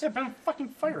 minutes. Yeah, been on fucking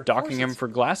fire. Docking him for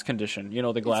glass condition. You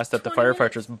know, the glass that the 20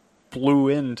 firefighters blew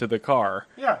into the car.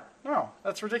 Yeah, no,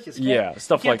 that's ridiculous. Yeah,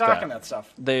 stuff you like can't dock that. in that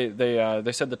stuff.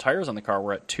 They said the tires on the car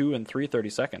were at 2 and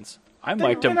 3/30 seconds. I They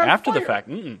mic'd were him on after the fire. fact.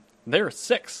 They were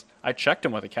 6. I checked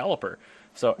him with a caliper.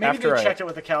 So Maybe after they checked it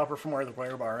with a caliper from where the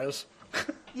wear bar is.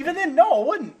 Even then, no, it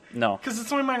wouldn't. No. Because it's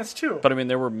only -2. But I mean,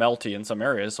 they were melty in some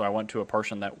areas, so I went to a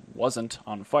portion that wasn't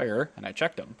on fire and I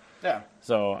checked them. Yeah.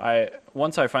 So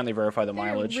once I finally verified the They're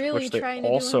mileage, really which they trying to do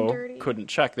him also dirty. couldn't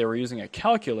check, they were using a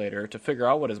calculator to figure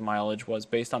out what his mileage was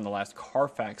based on the last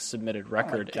Carfax submitted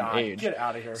record God, and age. get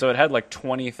outta here. So it had like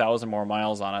 20,000 more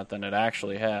miles on it than it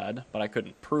actually had, but I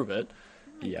couldn't prove it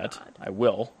yet. God. I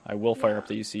will. I will fire Yeah. up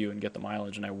the ECU and get the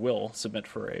mileage, and I will submit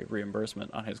for a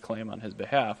reimbursement on his claim on his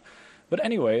behalf. But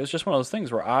anyway, it was just one of those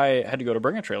things where I had to go to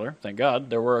Bring a Trailer. Thank God.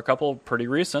 There were a couple pretty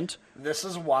recent. This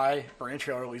is why Bring a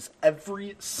Trailer leaves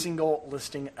every single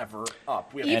listing ever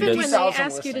up. We have Even And when it's- they 50,000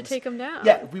 ask you to listings. take them down.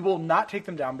 Yeah, we will not take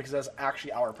them down because that's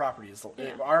actually our property.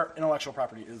 Yeah. Our intellectual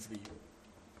property is the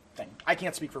thing. I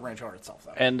can't speak for Bring a Trailer itself,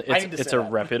 though. And I need to it's say a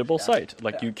that. reputable Yeah. site.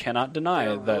 Like, Yeah. you cannot deny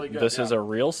They're that really good, this is yeah. a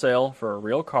real sale for a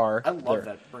real car. I love They're-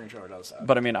 that Bring a Trailer does that.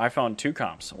 But I mean, I found 2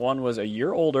 comps. One was a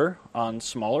year older on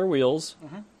smaller wheels,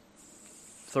 Mm-hmm.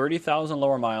 30,000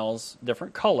 lower miles,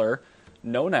 different color,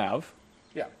 no nav.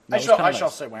 Yeah, That I was shall kinda say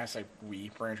nice. when I say we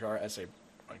Bring a Trailer, I say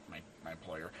like my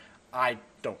employer. I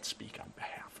don't speak on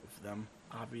behalf of them,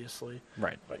 obviously.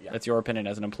 Right. But yeah, That's your opinion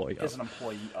as an employee. as an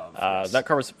employee of yes. That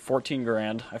car was 14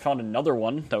 grand. I found another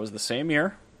one that was the same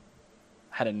year,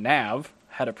 had a nav,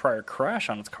 had a prior crash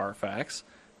on its Carfax,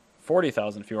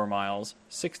 40,000 fewer miles,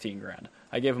 16 grand.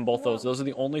 I gave them both those. Those are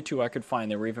the only 2 I could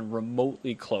find. They were even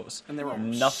remotely close. And they were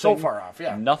nothing, so far off,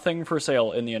 yeah. Nothing for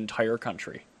sale in the entire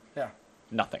country. Yeah.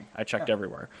 Nothing. I checked Yeah.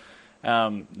 everywhere.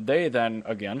 They then,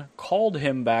 again, called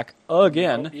him back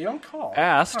again, You don't call.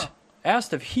 asked Huh.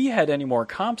 asked if he had any more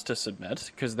comps to submit,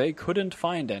 because they couldn't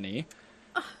find any,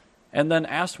 and then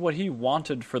asked what he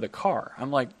wanted for the car.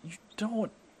 I'm like, you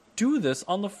don't do this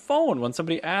on the phone when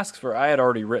somebody asks for... I had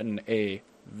already written a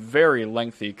very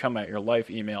lengthy come at your life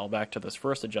email back to this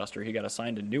first adjuster. He got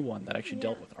assigned a new one that actually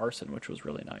dealt with arson, which was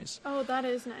really nice. Oh, that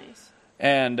is nice.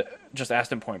 And just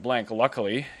asked him point blank.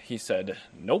 Luckily, he said,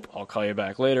 nope, I'll call you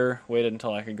back later. Waited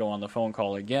until I could go on the phone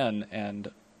call again,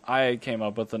 and I came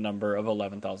up with the number of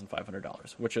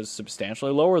 $11,500, which is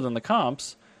substantially lower than the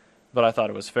comps, but I thought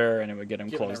it was fair and it would get him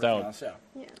Given closed everything out. else,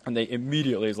 yeah. Yeah. And they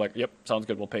immediately is like, yep, sounds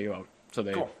good, we'll pay you out. So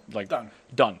they, Cool. like,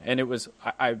 Done. And it was,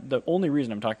 the only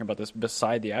reason I'm talking about this,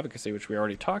 beside the advocacy, which we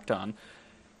already talked on,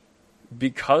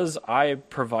 because I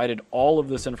provided all of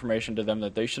this information to them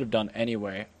that they should have done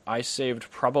anyway, I saved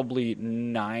probably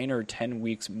 9 or 10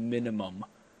 weeks minimum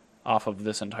off of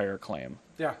this entire claim.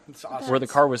 Yeah, it's awesome. Where the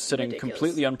car was sitting ridiculous.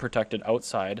 completely unprotected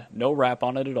outside, no wrap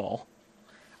on it at all.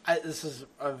 This is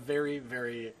a very,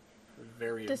 very,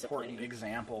 very important Disappointing.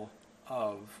 example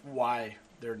of why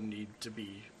there needs to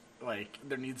be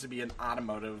an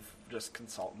automotive just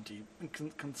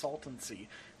consultancy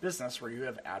business where you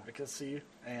have advocacy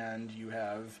and you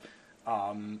have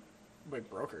like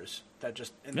brokers that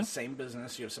just in Yeah. the same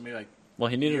business you have somebody like Well,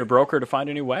 he needed a broker to find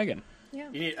a new wagon. Yeah.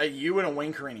 you need you and a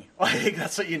Wayne Carini. Like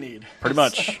that's what you need. Pretty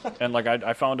much. And like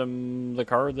I found him the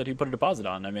car that he put a deposit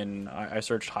on. I mean, I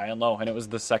searched high and low, and it was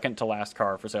the second to last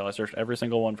car for sale. I searched every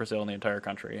single one for sale in the entire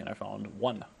country, and I found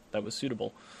one that was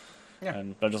suitable. Yeah.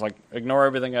 And I'm just like, ignore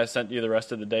everything I sent you the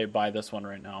rest of the day, buy this one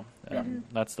right now. And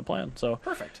that's the plan. So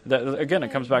Perfect. Again,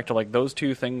 it comes back to like those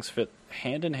two things fit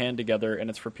hand in hand together, and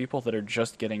it's for people that are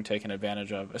just getting taken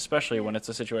advantage of, especially when it's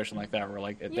a situation like that where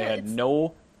like they Yeah, had it's-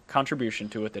 no contribution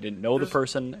to it. They didn't know the There's-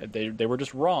 person. They were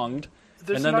just wronged.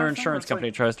 There's And then their another thing where insurance it's company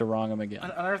like- tries to wrong them again.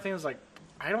 Another thing is like,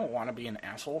 I don't want to be an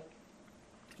asshole.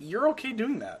 You're okay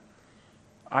doing that.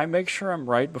 I make sure I'm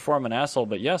right before I'm an asshole,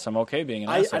 but yes, I'm okay being an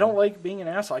asshole. I don't like being an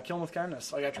asshole. I kill him with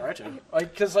kindness. Like I try to.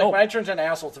 Like because Oh. when I turn into an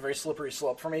asshole, it's a very slippery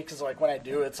slope for me. Because like when I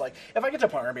do, it's like if I get to a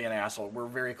point where I'm being an asshole, we're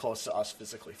very close to us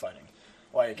physically fighting.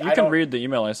 Like You I can don't- read the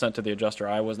email I sent to the adjuster.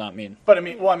 I was not mean. But I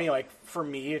mean, like for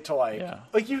me to like, Yeah.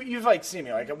 like you've like seen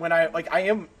me like when I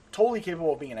am totally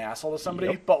capable of being an asshole to somebody,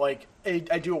 Yep. but like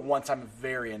I do it once, I'm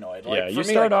very annoyed. Like, Yeah, for you me,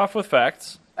 start like, off with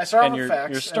facts. I start and off with you're, facts.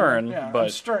 You're and stern, then, yeah, but I'm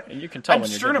stern. and you can tell I'm when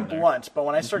you're stern getting and there. blunt, but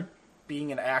when I start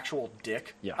being an actual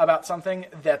dick Yeah. about something,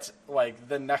 that's like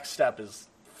the next step is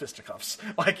fisticuffs.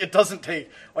 Like it doesn't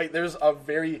take like there's a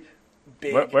very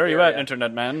big. Where are you at, area.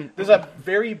 internet man? There's a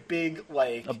very big,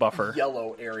 like, A buffer.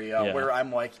 yellow area Yeah. where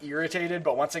I'm, like, irritated,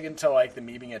 but once I get into, like, the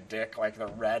me being a dick, like, the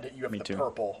red, you have Me the too.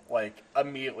 purple, like,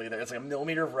 immediately. It's like a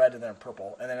millimeter of red and then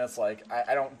purple. And then it's like,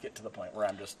 I don't get to the point where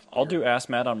I'm just... I'll do Ask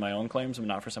Matt on my own claims, but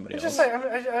not for somebody It's else. just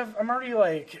like, I'm already,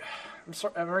 like...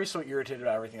 I'm already so irritated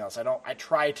about everything else. I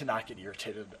try to not get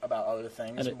irritated about other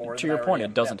things And more to than your I point, already it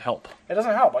am. doesn't Yeah. help. It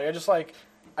doesn't help.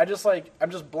 Like,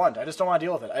 I'm just blunt. I just don't want to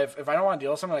deal with it. If I don't want to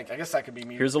deal with something, like, I guess that could be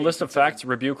me. Here's a being list of considered- facts.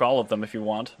 Rebuke all of them if you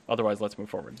want. Otherwise, let's move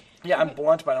forward. Yeah, I'm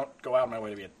blunt, but I don't go out of my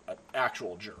way to be an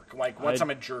actual jerk. Like, once I- I'm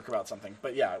a jerk about something.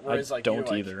 But yeah, I whereas, like, don't you,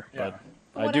 like, either, yeah.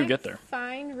 but I What do get there.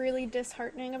 find really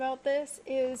disheartening about this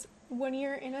is when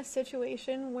you're in a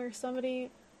situation where somebody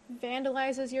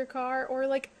vandalizes your car or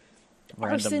like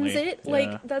Randomly, arsons it. yeah.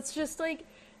 Like that's just like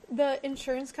the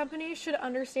insurance company should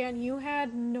understand you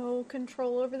had no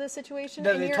control over the situation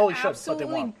No, and they you're totally should, but they absolutely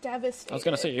won't. devastated. I was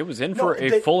going to say, it was in No, for a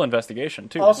they- full investigation,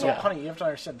 too. Also, Yeah. honey, you have to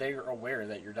understand they're aware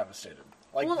that you're devastated.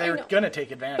 Like, Well, I they're know. gonna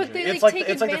take advantage But of they, it. It's like, like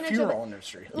take the advantage of funeral it.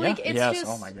 industry. Like Yeah. it's Yes,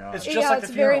 just oh my God. It's yeah, just like it's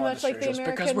the very funeral much like the industry.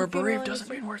 American Because we're funeral bereaved doesn't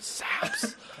industry. mean we're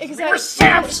saps. Exactly. We're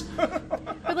saps!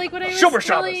 But like what I was Silver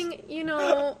Shabbos. telling, you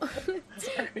know,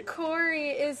 Corey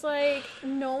is like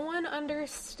no one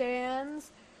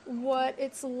understands what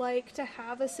it's like to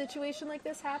have a situation like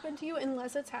this happen to you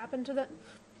unless it's happened to them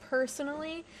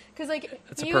personally. Because like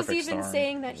It's a he was perfect even storm.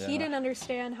 saying that he Yeah. didn't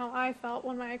understand how I felt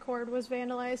when my Accord was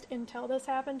vandalized until this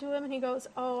happened to him, and he goes,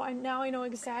 "Oh, now I know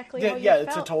exactly how you Yeah,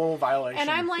 it's a felt." total violation. And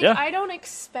I'm like, Yeah. I don't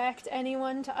expect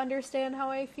anyone to understand how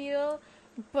I feel,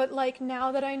 but like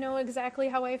now that I know exactly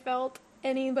how I felt,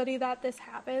 anybody that this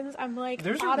happens, I'm like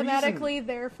There's a automatically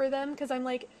there for them because I'm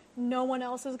like, no one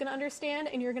else is gonna understand,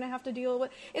 and you're gonna have to deal with.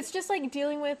 It's just like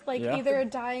dealing with like Yeah. either a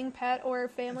dying pet or a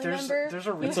family There's- member. there's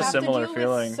a you reason- have It's a similar to deal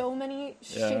feeling. with so many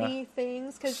Yeah. shitty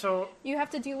things because So- you have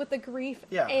to deal with the grief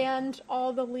Yeah. and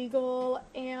all the legal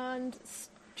and.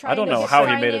 I don't trying to know how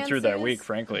he made it through that finances. week,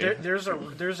 frankly. There's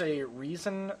a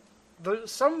reason.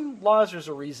 Some laws, there's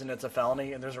a reason it's a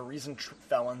felony, and there's a reason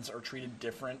felons are treated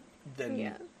different than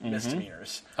Yeah.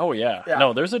 misdemeanors. Oh, yeah. Yeah.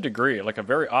 No, there's a degree, like a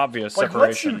very obvious Like,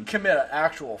 once you separation. commit an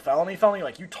actual felony,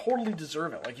 like, you totally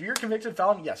deserve it. Like, if you're a convicted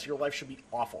felon, yes, your life should be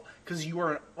awful. Because you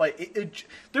are, like,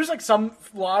 there's, like, some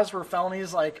laws where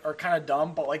felonies, like, are kind of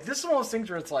dumb, but, like, this is one of those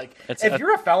things where it's, like, if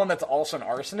you're a felon that's also an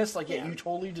arsonist, like, yeah, you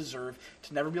totally deserve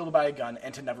to never be able to buy a gun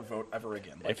and to never vote ever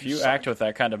again. Like, If you suck. act with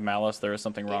that kind of malice, there is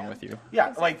something wrong Yeah. with you.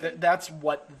 Yeah, like, that's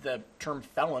what the term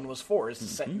felon was for, is to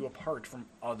set you apart from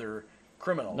other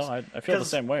criminals. No, I feel the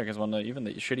 'Cause- same way because when even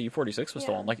the shitty E46 was Yeah.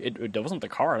 stolen, like it wasn't the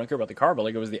car. I don't care about the car, but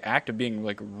like it was the act of being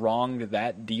like wronged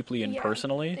that deeply and Yeah,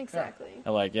 personally. Exactly.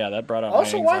 And, like that brought out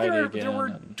Also, my why anxiety there again. were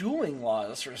and- dueling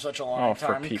laws for such a long Oh, for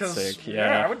time? Pete's 'cause, sake,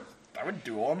 yeah. I would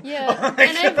duel them. Yeah,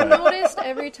 and I've noticed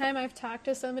every time I've talked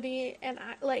to somebody, and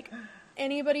like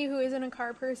anybody who isn't a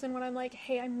car person, when I'm like,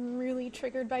 "Hey, I'm really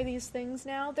triggered by these things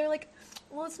now," they're like,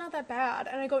 "Well, it's not that bad,"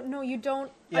 and I go, "No, you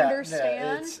don't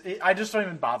understand." I just don't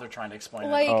even bother trying to explain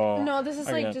Like, it. Oh, no, this is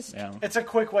I like get- just yeah. It's a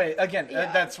quick way. Again,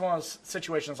 Yeah. that's one of those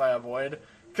situations I avoid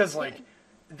because, like,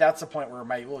 that's the point where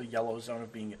my little yellow zone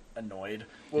of being annoyed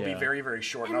will be Yeah. very, very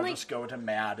short, and And, I'll like- just go to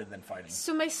mad and then fighting.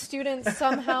 So my students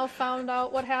somehow found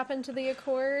out what happened to the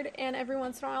Accord, and every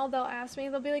once in a while they'll ask me,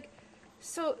 they'll be like,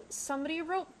 "So somebody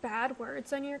wrote bad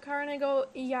words on your car?" And I go,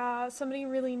 "Yeah, somebody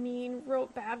really mean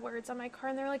wrote bad words on my car."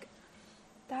 And they're like,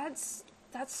 "That's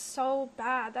so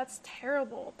bad. That's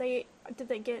terrible. Did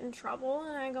they get in trouble?"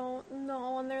 And I go,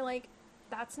 "No." And they're like,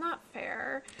 "That's not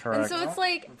fair." Correct. And so it's No,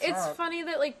 like it's it's not. funny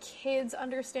that like kids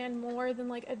understand more than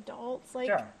like adults. Like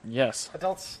Yeah, Yes,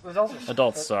 adults are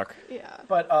adults suck. yeah.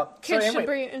 But so Kids anyway, should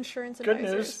bring insurance good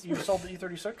advisors. news. You sold the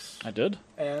E36, I did.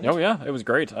 and Oh yeah, it was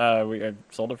great. I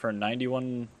sold it for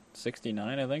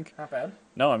 $91.69, I think. not bad.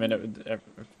 No, I mean,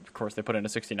 of course they put in a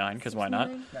 69 because why not?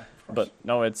 Yeah, of course. But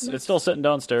no, it's still sitting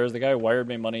downstairs. The guy wired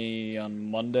me money on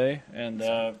Monday, and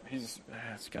he's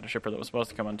got a shipper that was supposed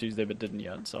to come on Tuesday but didn't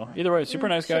yet. So either way, super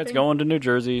nice guy. It's shipping. going to New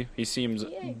Jersey. He seems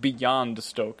Yay. beyond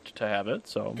stoked to have it.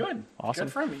 So Good, awesome.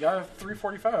 Good for him. He got a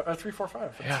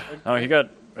 345. Yeah, no, he got.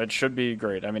 It should be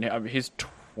great. I mean, he's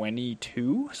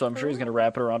 22, so I'm sure he's going to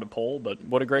wrap it around a pole. But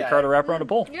what a great Yeah. car to wrap around a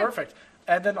pole. Yeah. Perfect.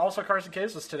 And then also Cars and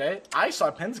Caves was today. I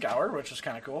saw Pinsgauer, which was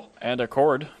kind of cool. And a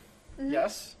cord.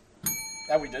 Yes.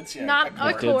 That we did see. Not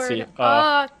a cord. did cord. see,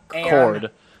 And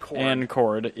Cord. cord. And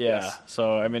cord, yeah. Yes.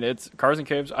 So, I mean, it's Cars and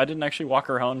Caves. I didn't actually walk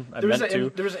around. I There was, meant to.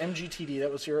 there was an MGTD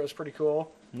that was here. It was pretty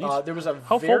cool. Neat. There was a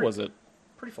How full was it?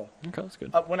 Pretty full. Okay, that's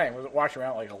good. When I was watching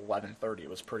around at like 11:30, it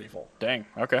was pretty full. Dang,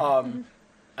 okay.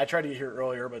 I tried to get here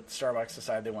earlier, but Starbucks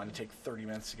decided they wanted to take 30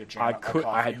 minutes to get jam I up my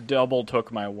coffee. double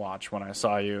took my watch when I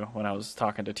saw you when I was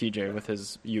talking to TJ with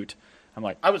his Ute. I'm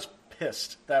like, I was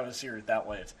pissed that I was here that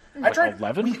late. I like tried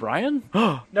 11, Ryan?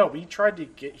 No, we tried to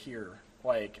get here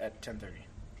like at 10:30.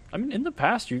 I mean, in the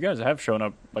past, you guys have shown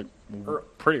up like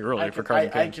pretty early for Cars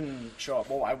and I Kids. can show up.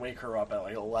 Well, I wake her up at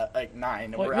like 9,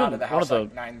 and Well, we're out of the one of house the-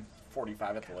 like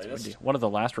 9:45 at the latest. One of the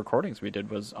last recordings we did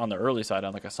was on the early side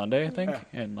on like a Sunday, I think.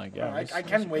 Yeah. And like, yeah, it was- I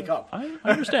can wake up. I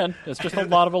understand. It's just a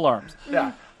lot of alarms.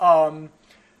 Yeah.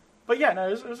 But yeah, no,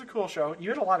 it was a cool show. You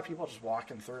had a lot of people just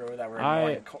walking through that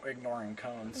were ignoring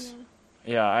cones.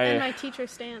 Yeah, And my teacher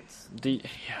stance.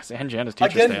 Yes, and Jana's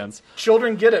teacher Again, stands.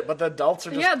 children get it, but the adults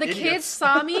are just Yeah, the idiots. kids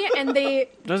saw me and they.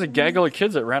 There's a gaggle of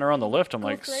kids that ran around the lift. I'm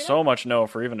like, right so much no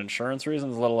for even insurance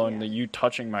reasons, let alone you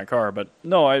touching my car. But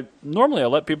no, I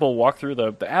let people walk through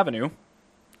the avenue.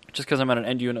 Just because I'm at an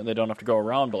end unit, they don't have to go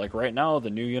around. But like right now,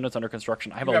 the new unit's under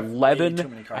construction. I have You have way too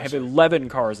many cars I have here. 11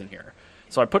 cars in here.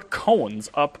 So I put cones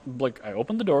up. Like I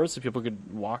opened the doors so people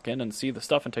could walk in and see the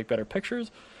stuff and take better pictures.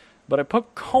 But I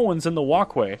put cones in the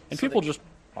walkway, and So people they- just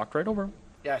walked right over 'em.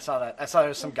 Yeah, I saw that. I saw there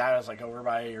was some guy who was like over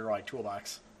by your like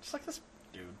toolbox, just like this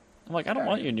dude. I'm like, I don't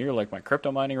want you near like my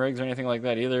crypto mining rigs or anything like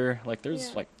that either. Like, there's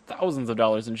Yeah. like thousands of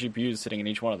dollars in GPUs sitting in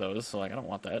each one of those. So like, I don't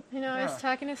want that. You know, I was Yeah.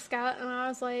 talking to Scott and I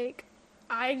was like,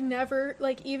 I never,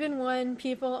 like, even when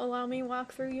people allow me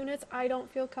walk through units, I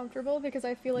don't feel comfortable because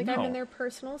I feel like I'm No. in their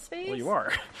personal space. Well, you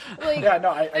are. Like, Yeah, no,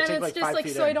 I and take it's like just 5 like,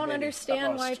 feet so I in, don't maybe, at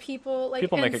understand why most. people, like,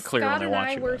 People and make it clear when Scott they and watch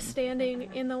I you, were man.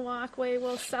 standing in the walkway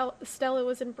while Stella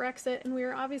was in Brexit, and we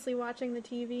were obviously watching the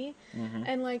TV, Mm-hmm.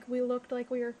 and, like, we looked like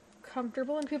we were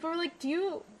comfortable, and people were like,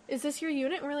 is this your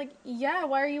unit? And we're like, yeah,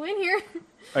 why are you in here?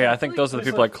 Oh yeah, I think those are the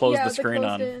people I closed Yeah, the the screen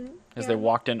closed on, in, as yeah. they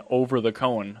walked in over the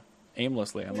cone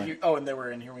aimlessly. I'm like, Oh, and they were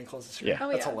in here when we closed the screen. Yeah.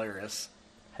 Oh, That's yeah. hilarious.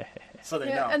 So they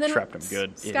Yeah, know. and then Trapped 'em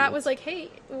good, Scott idiots. was like,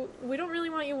 "Hey, we don't really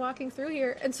want you walking through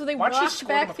here," and so they Why don't you walked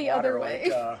squirt 'em back with the water, other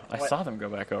way. Like, I saw them go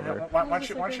back Yeah, over. why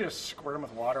don't you just squirt them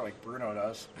with water like Bruno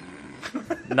does?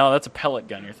 No, that's a pellet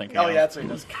gun you're thinking Oh of. yeah, that's what he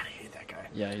does. God, I hate that guy.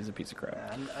 Yeah, he's a piece of crap.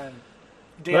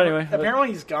 Dan, But anyway, apparently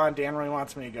he's gone. Dan really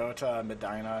wants me to go to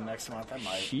Medina next month. I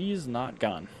might. He's not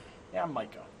gone. Yeah, I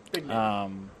might go. Big maybe.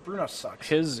 Bruno sucks.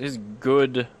 His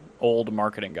good old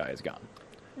marketing guy is gone.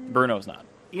 Bruno's not.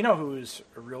 You know who's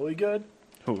really good?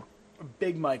 Who?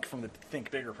 Big Mike from the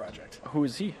Think Bigger project. Who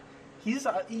is he? He's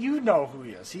you know who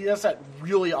he is. He has that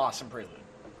really awesome prelude.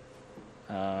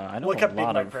 I know Look a up Big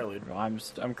lot Mike of. Prelude.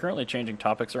 I'm currently changing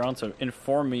topics around, so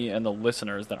inform me and the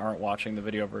listeners that aren't watching the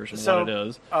video version So, what it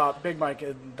is. Big Mike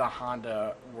in the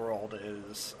Honda world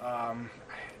is. I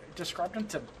described him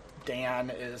to Dan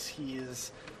as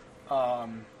he's. Let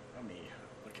me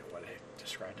look at what I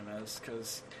described him as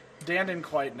because Dan didn't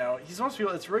quite know. He's one of those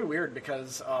people. It's really weird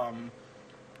because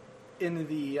in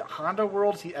the Honda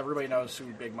world, everybody knows who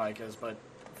Big Mike is, but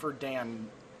for Dan,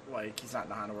 like he's not in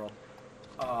the Honda world.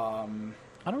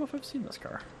 I don't know if I've seen this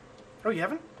car. Oh, you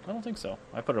haven't? I don't think so.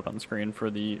 I put it up on the screen for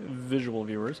the visual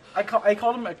viewers. I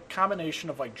called him a combination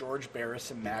of like George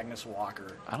Barris and Magnus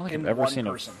Walker. I don't think in I've ever one seen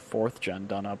person. a 4th gen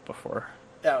done up before.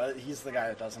 Yeah, he's the guy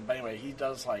that does them. But anyway, he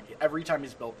does like every time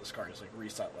he's built this car, he's like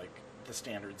reset like the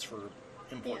standards for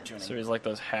import Yeah. tuning. So he's like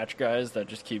those hatch guys that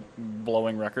just keep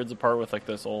blowing records apart with like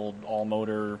this old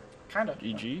all-motor kind of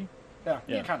EG. Yeah,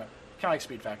 Yeah. kind of like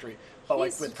Speed Factory, but like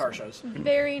He's- with car shows.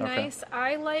 Very Okay. nice.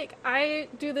 I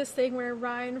do this thing where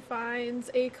Ryan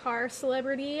finds a car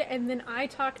celebrity and then I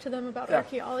talk to them about Yeah.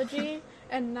 archaeology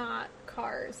and not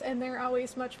cars, and they're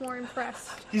always much more impressed.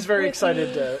 He's very with excited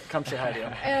me. to come say hi to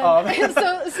him.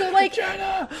 And so like,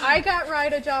 I got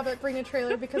Ryan a job at Bring a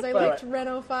Trailer because I By the liked way.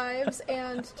 Renault 5s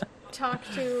and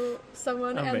talked to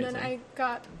someone, and then Amazing. I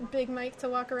got Big Mike to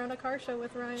walk around a car show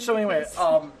with Ryan. So anyway,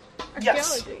 because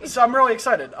yes. archaeology. So I'm really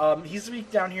excited. He's to be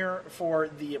down here for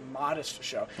the Modest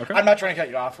show. Okay. I'm not trying to cut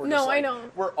you off. We're No, just, like, I know.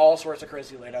 We're all sorts of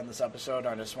crazy late on this episode.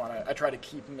 I try to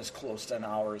keep him as close to an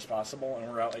hour as possible, and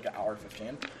we're at like an hour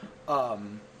 15.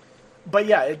 But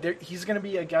yeah, he's going to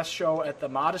be a guest show at the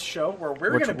Modest show where we're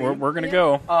going to be. We're going to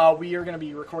Yeah. go. We are going to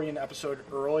be recording an episode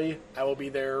early. I will be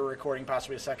there recording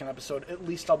possibly a second episode. At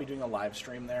least I'll be doing a live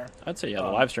stream there. I'd say, yeah, the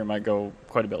live stream might go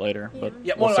quite a bit later. But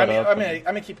Yeah, we'll well, set I'm up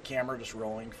going to keep the camera just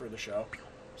rolling for the show.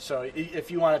 So if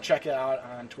you want to check it out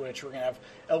on Twitch, we're going to have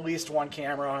at least one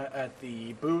camera at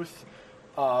the booth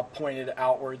pointed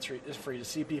outwards for you to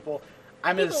see people.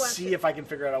 I'm going to People see watch it. if I can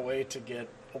figure out a way to get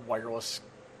a wireless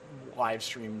live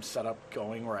stream setup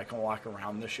going where I can walk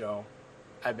around the show.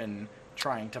 I've been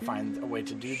trying to find a way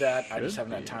to do that. I just Should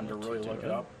haven't had be time to able really do look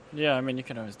it up. Yeah, I mean, you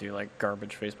can always do like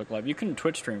garbage Facebook Live. You can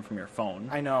Twitch stream from your phone,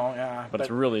 I know, yeah. but it's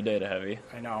really data heavy.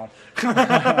 I know.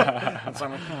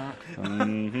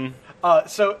 So,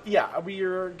 so yeah, we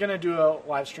are gonna do a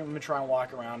live stream. I'm gonna try and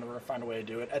walk around. We're gonna find a way to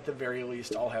do it. At the very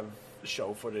least, I'll have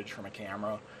show footage from a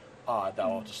camera. that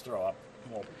I'll just throw up.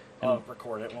 We'll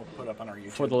record it. We'll put it up on our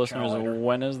YouTube For the channel listeners, later.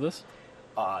 when is this?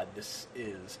 This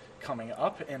is coming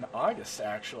up in August,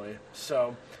 actually.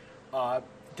 So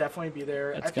definitely be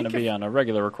there. It's going to be on a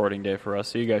regular recording day for us,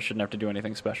 so you guys shouldn't have to do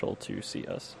anything special to see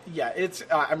us. Yeah, it's.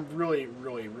 I'm really,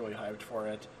 really, really hyped for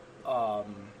it.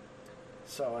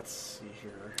 So let's see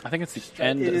here. I think it's the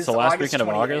It last August weekend of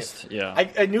 28th. August. Yeah.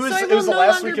 I knew So I it will was the no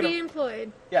last longer weekend. be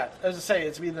employed. Yeah, as I say,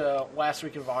 it's be the last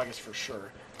week of August for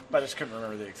sure. But I just couldn't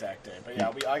remember the exact day. But yeah,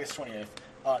 it'll be August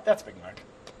 28th. That's Big Mac.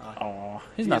 Oh,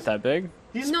 he's not that big.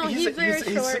 He's very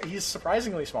short. He's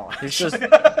surprisingly small. He's just.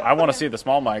 I want to see the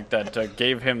small mic that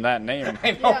gave him that name.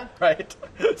 I know, Yeah. right?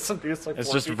 Some dude's like It's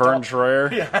 4 just feet Vern tall.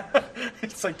 Troyer. Yeah,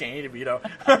 it's like Danny DeVito.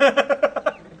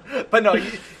 But no,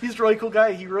 he's a really cool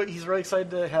guy. He's really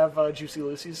excited to have Juicy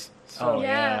Lucy's. So Oh, Yeah.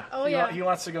 yeah. Oh, he, yeah. he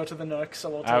wants to go to the Nook, so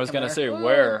we'll take I was him going to there. say Ooh.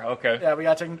 where. Okay. Yeah, we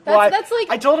got to take him. That's like-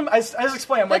 I told him, I was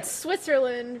explaining, I'm like, That's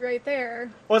Switzerland right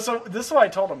there. well, so this is what I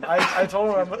told him. I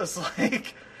told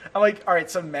him, I'm like, all right,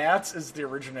 so Matt's is the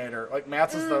originator. Like,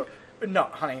 Matt's is the, no,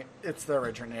 honey, it's the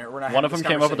originator. We're not One having of them this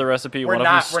came up with the conversation. recipe, We're one of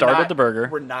them not- we're started not- the burger.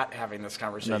 We're not having this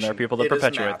conversation. And then there are people that It is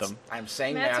perpetuate Matt's. them. I'm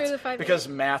saying Matt's Matt's or the 5A? because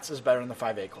Matt's is better than the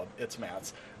 5A Club. It's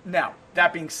Matt's. Now,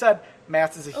 that being said,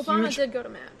 Matt's is a Obama huge... did go to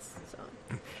Matt's.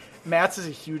 So. Matt's is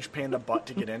a huge pain in the butt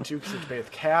to get into because you have to pay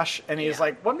with cash. And he's Yeah.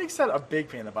 like, what makes that a big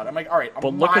pain in the butt? I'm like, all right,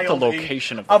 But look at the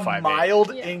location of the 5A. A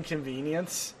mild Yeah.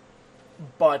 inconvenience,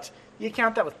 but you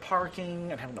count that with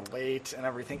parking and having to wait and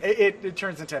everything. It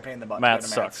turns into a pain in the butt. to Matt go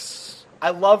to Matt's. sucks. I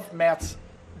love Matt's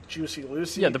Juicy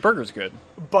Lucy. Yeah, the burger's good.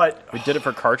 but We did it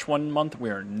for Karch one month. We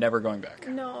are never going back.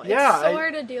 No, it's Yeah, so I-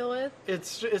 hard to deal with. it's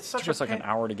such It took a us like pain. an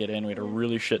hour to get in. We had a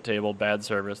really shit table, bad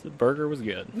service. The burger was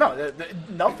good. No,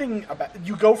 nothing about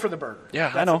you go for the burger.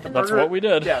 Yeah, I know. the That's burger- what we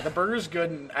did. Yeah, the burger's good,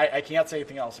 and I can't say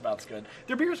anything else about it's good.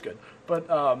 Their beer's good, but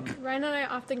Ryan and I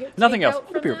often get Nothing else. takeout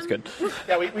The from beer was them. good.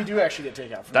 yeah, we do actually get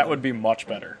takeout. From That them. would be much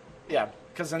better. Yeah,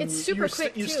 because then It's you, super you,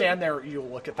 quick, you too. stand there, you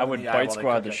look at I them would in the eye bite while they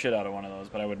squad cook the it. shit out of one of those,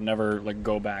 but I would never like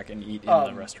go back and eat in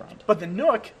the restaurant. But the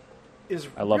Nook is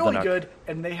I love the really Nook. good,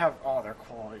 and they have all their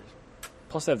quality.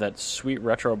 Plus, they have that sweet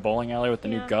retro bowling alley with the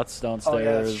new Yeah. guts downstairs. Oh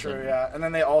yeah, that's true. and Yeah, and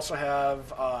then they also have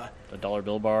The $1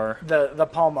 bill bar. the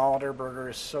Paul Molitor burger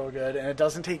is so good, and it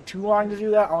doesn't take too long to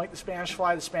do that. Unlike the Spanish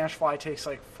Fly, the Spanish Fly takes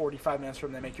like 45 minutes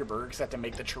from they make your burger because they have to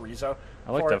make the chorizo.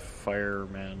 I like for the it.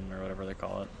 fireman or whatever they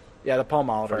call it. Yeah, the Paul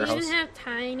Molitor. You Firehouse. didn't have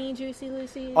tiny Juicy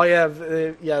Lucy's. Oh yeah,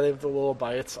 they have the little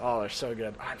bites. Oh, they're so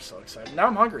good. I'm so excited. Now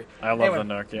I'm hungry. I love Anyway, the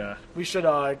Nook, yeah. We should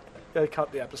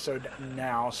cut the episode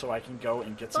now so I can go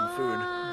and get some food.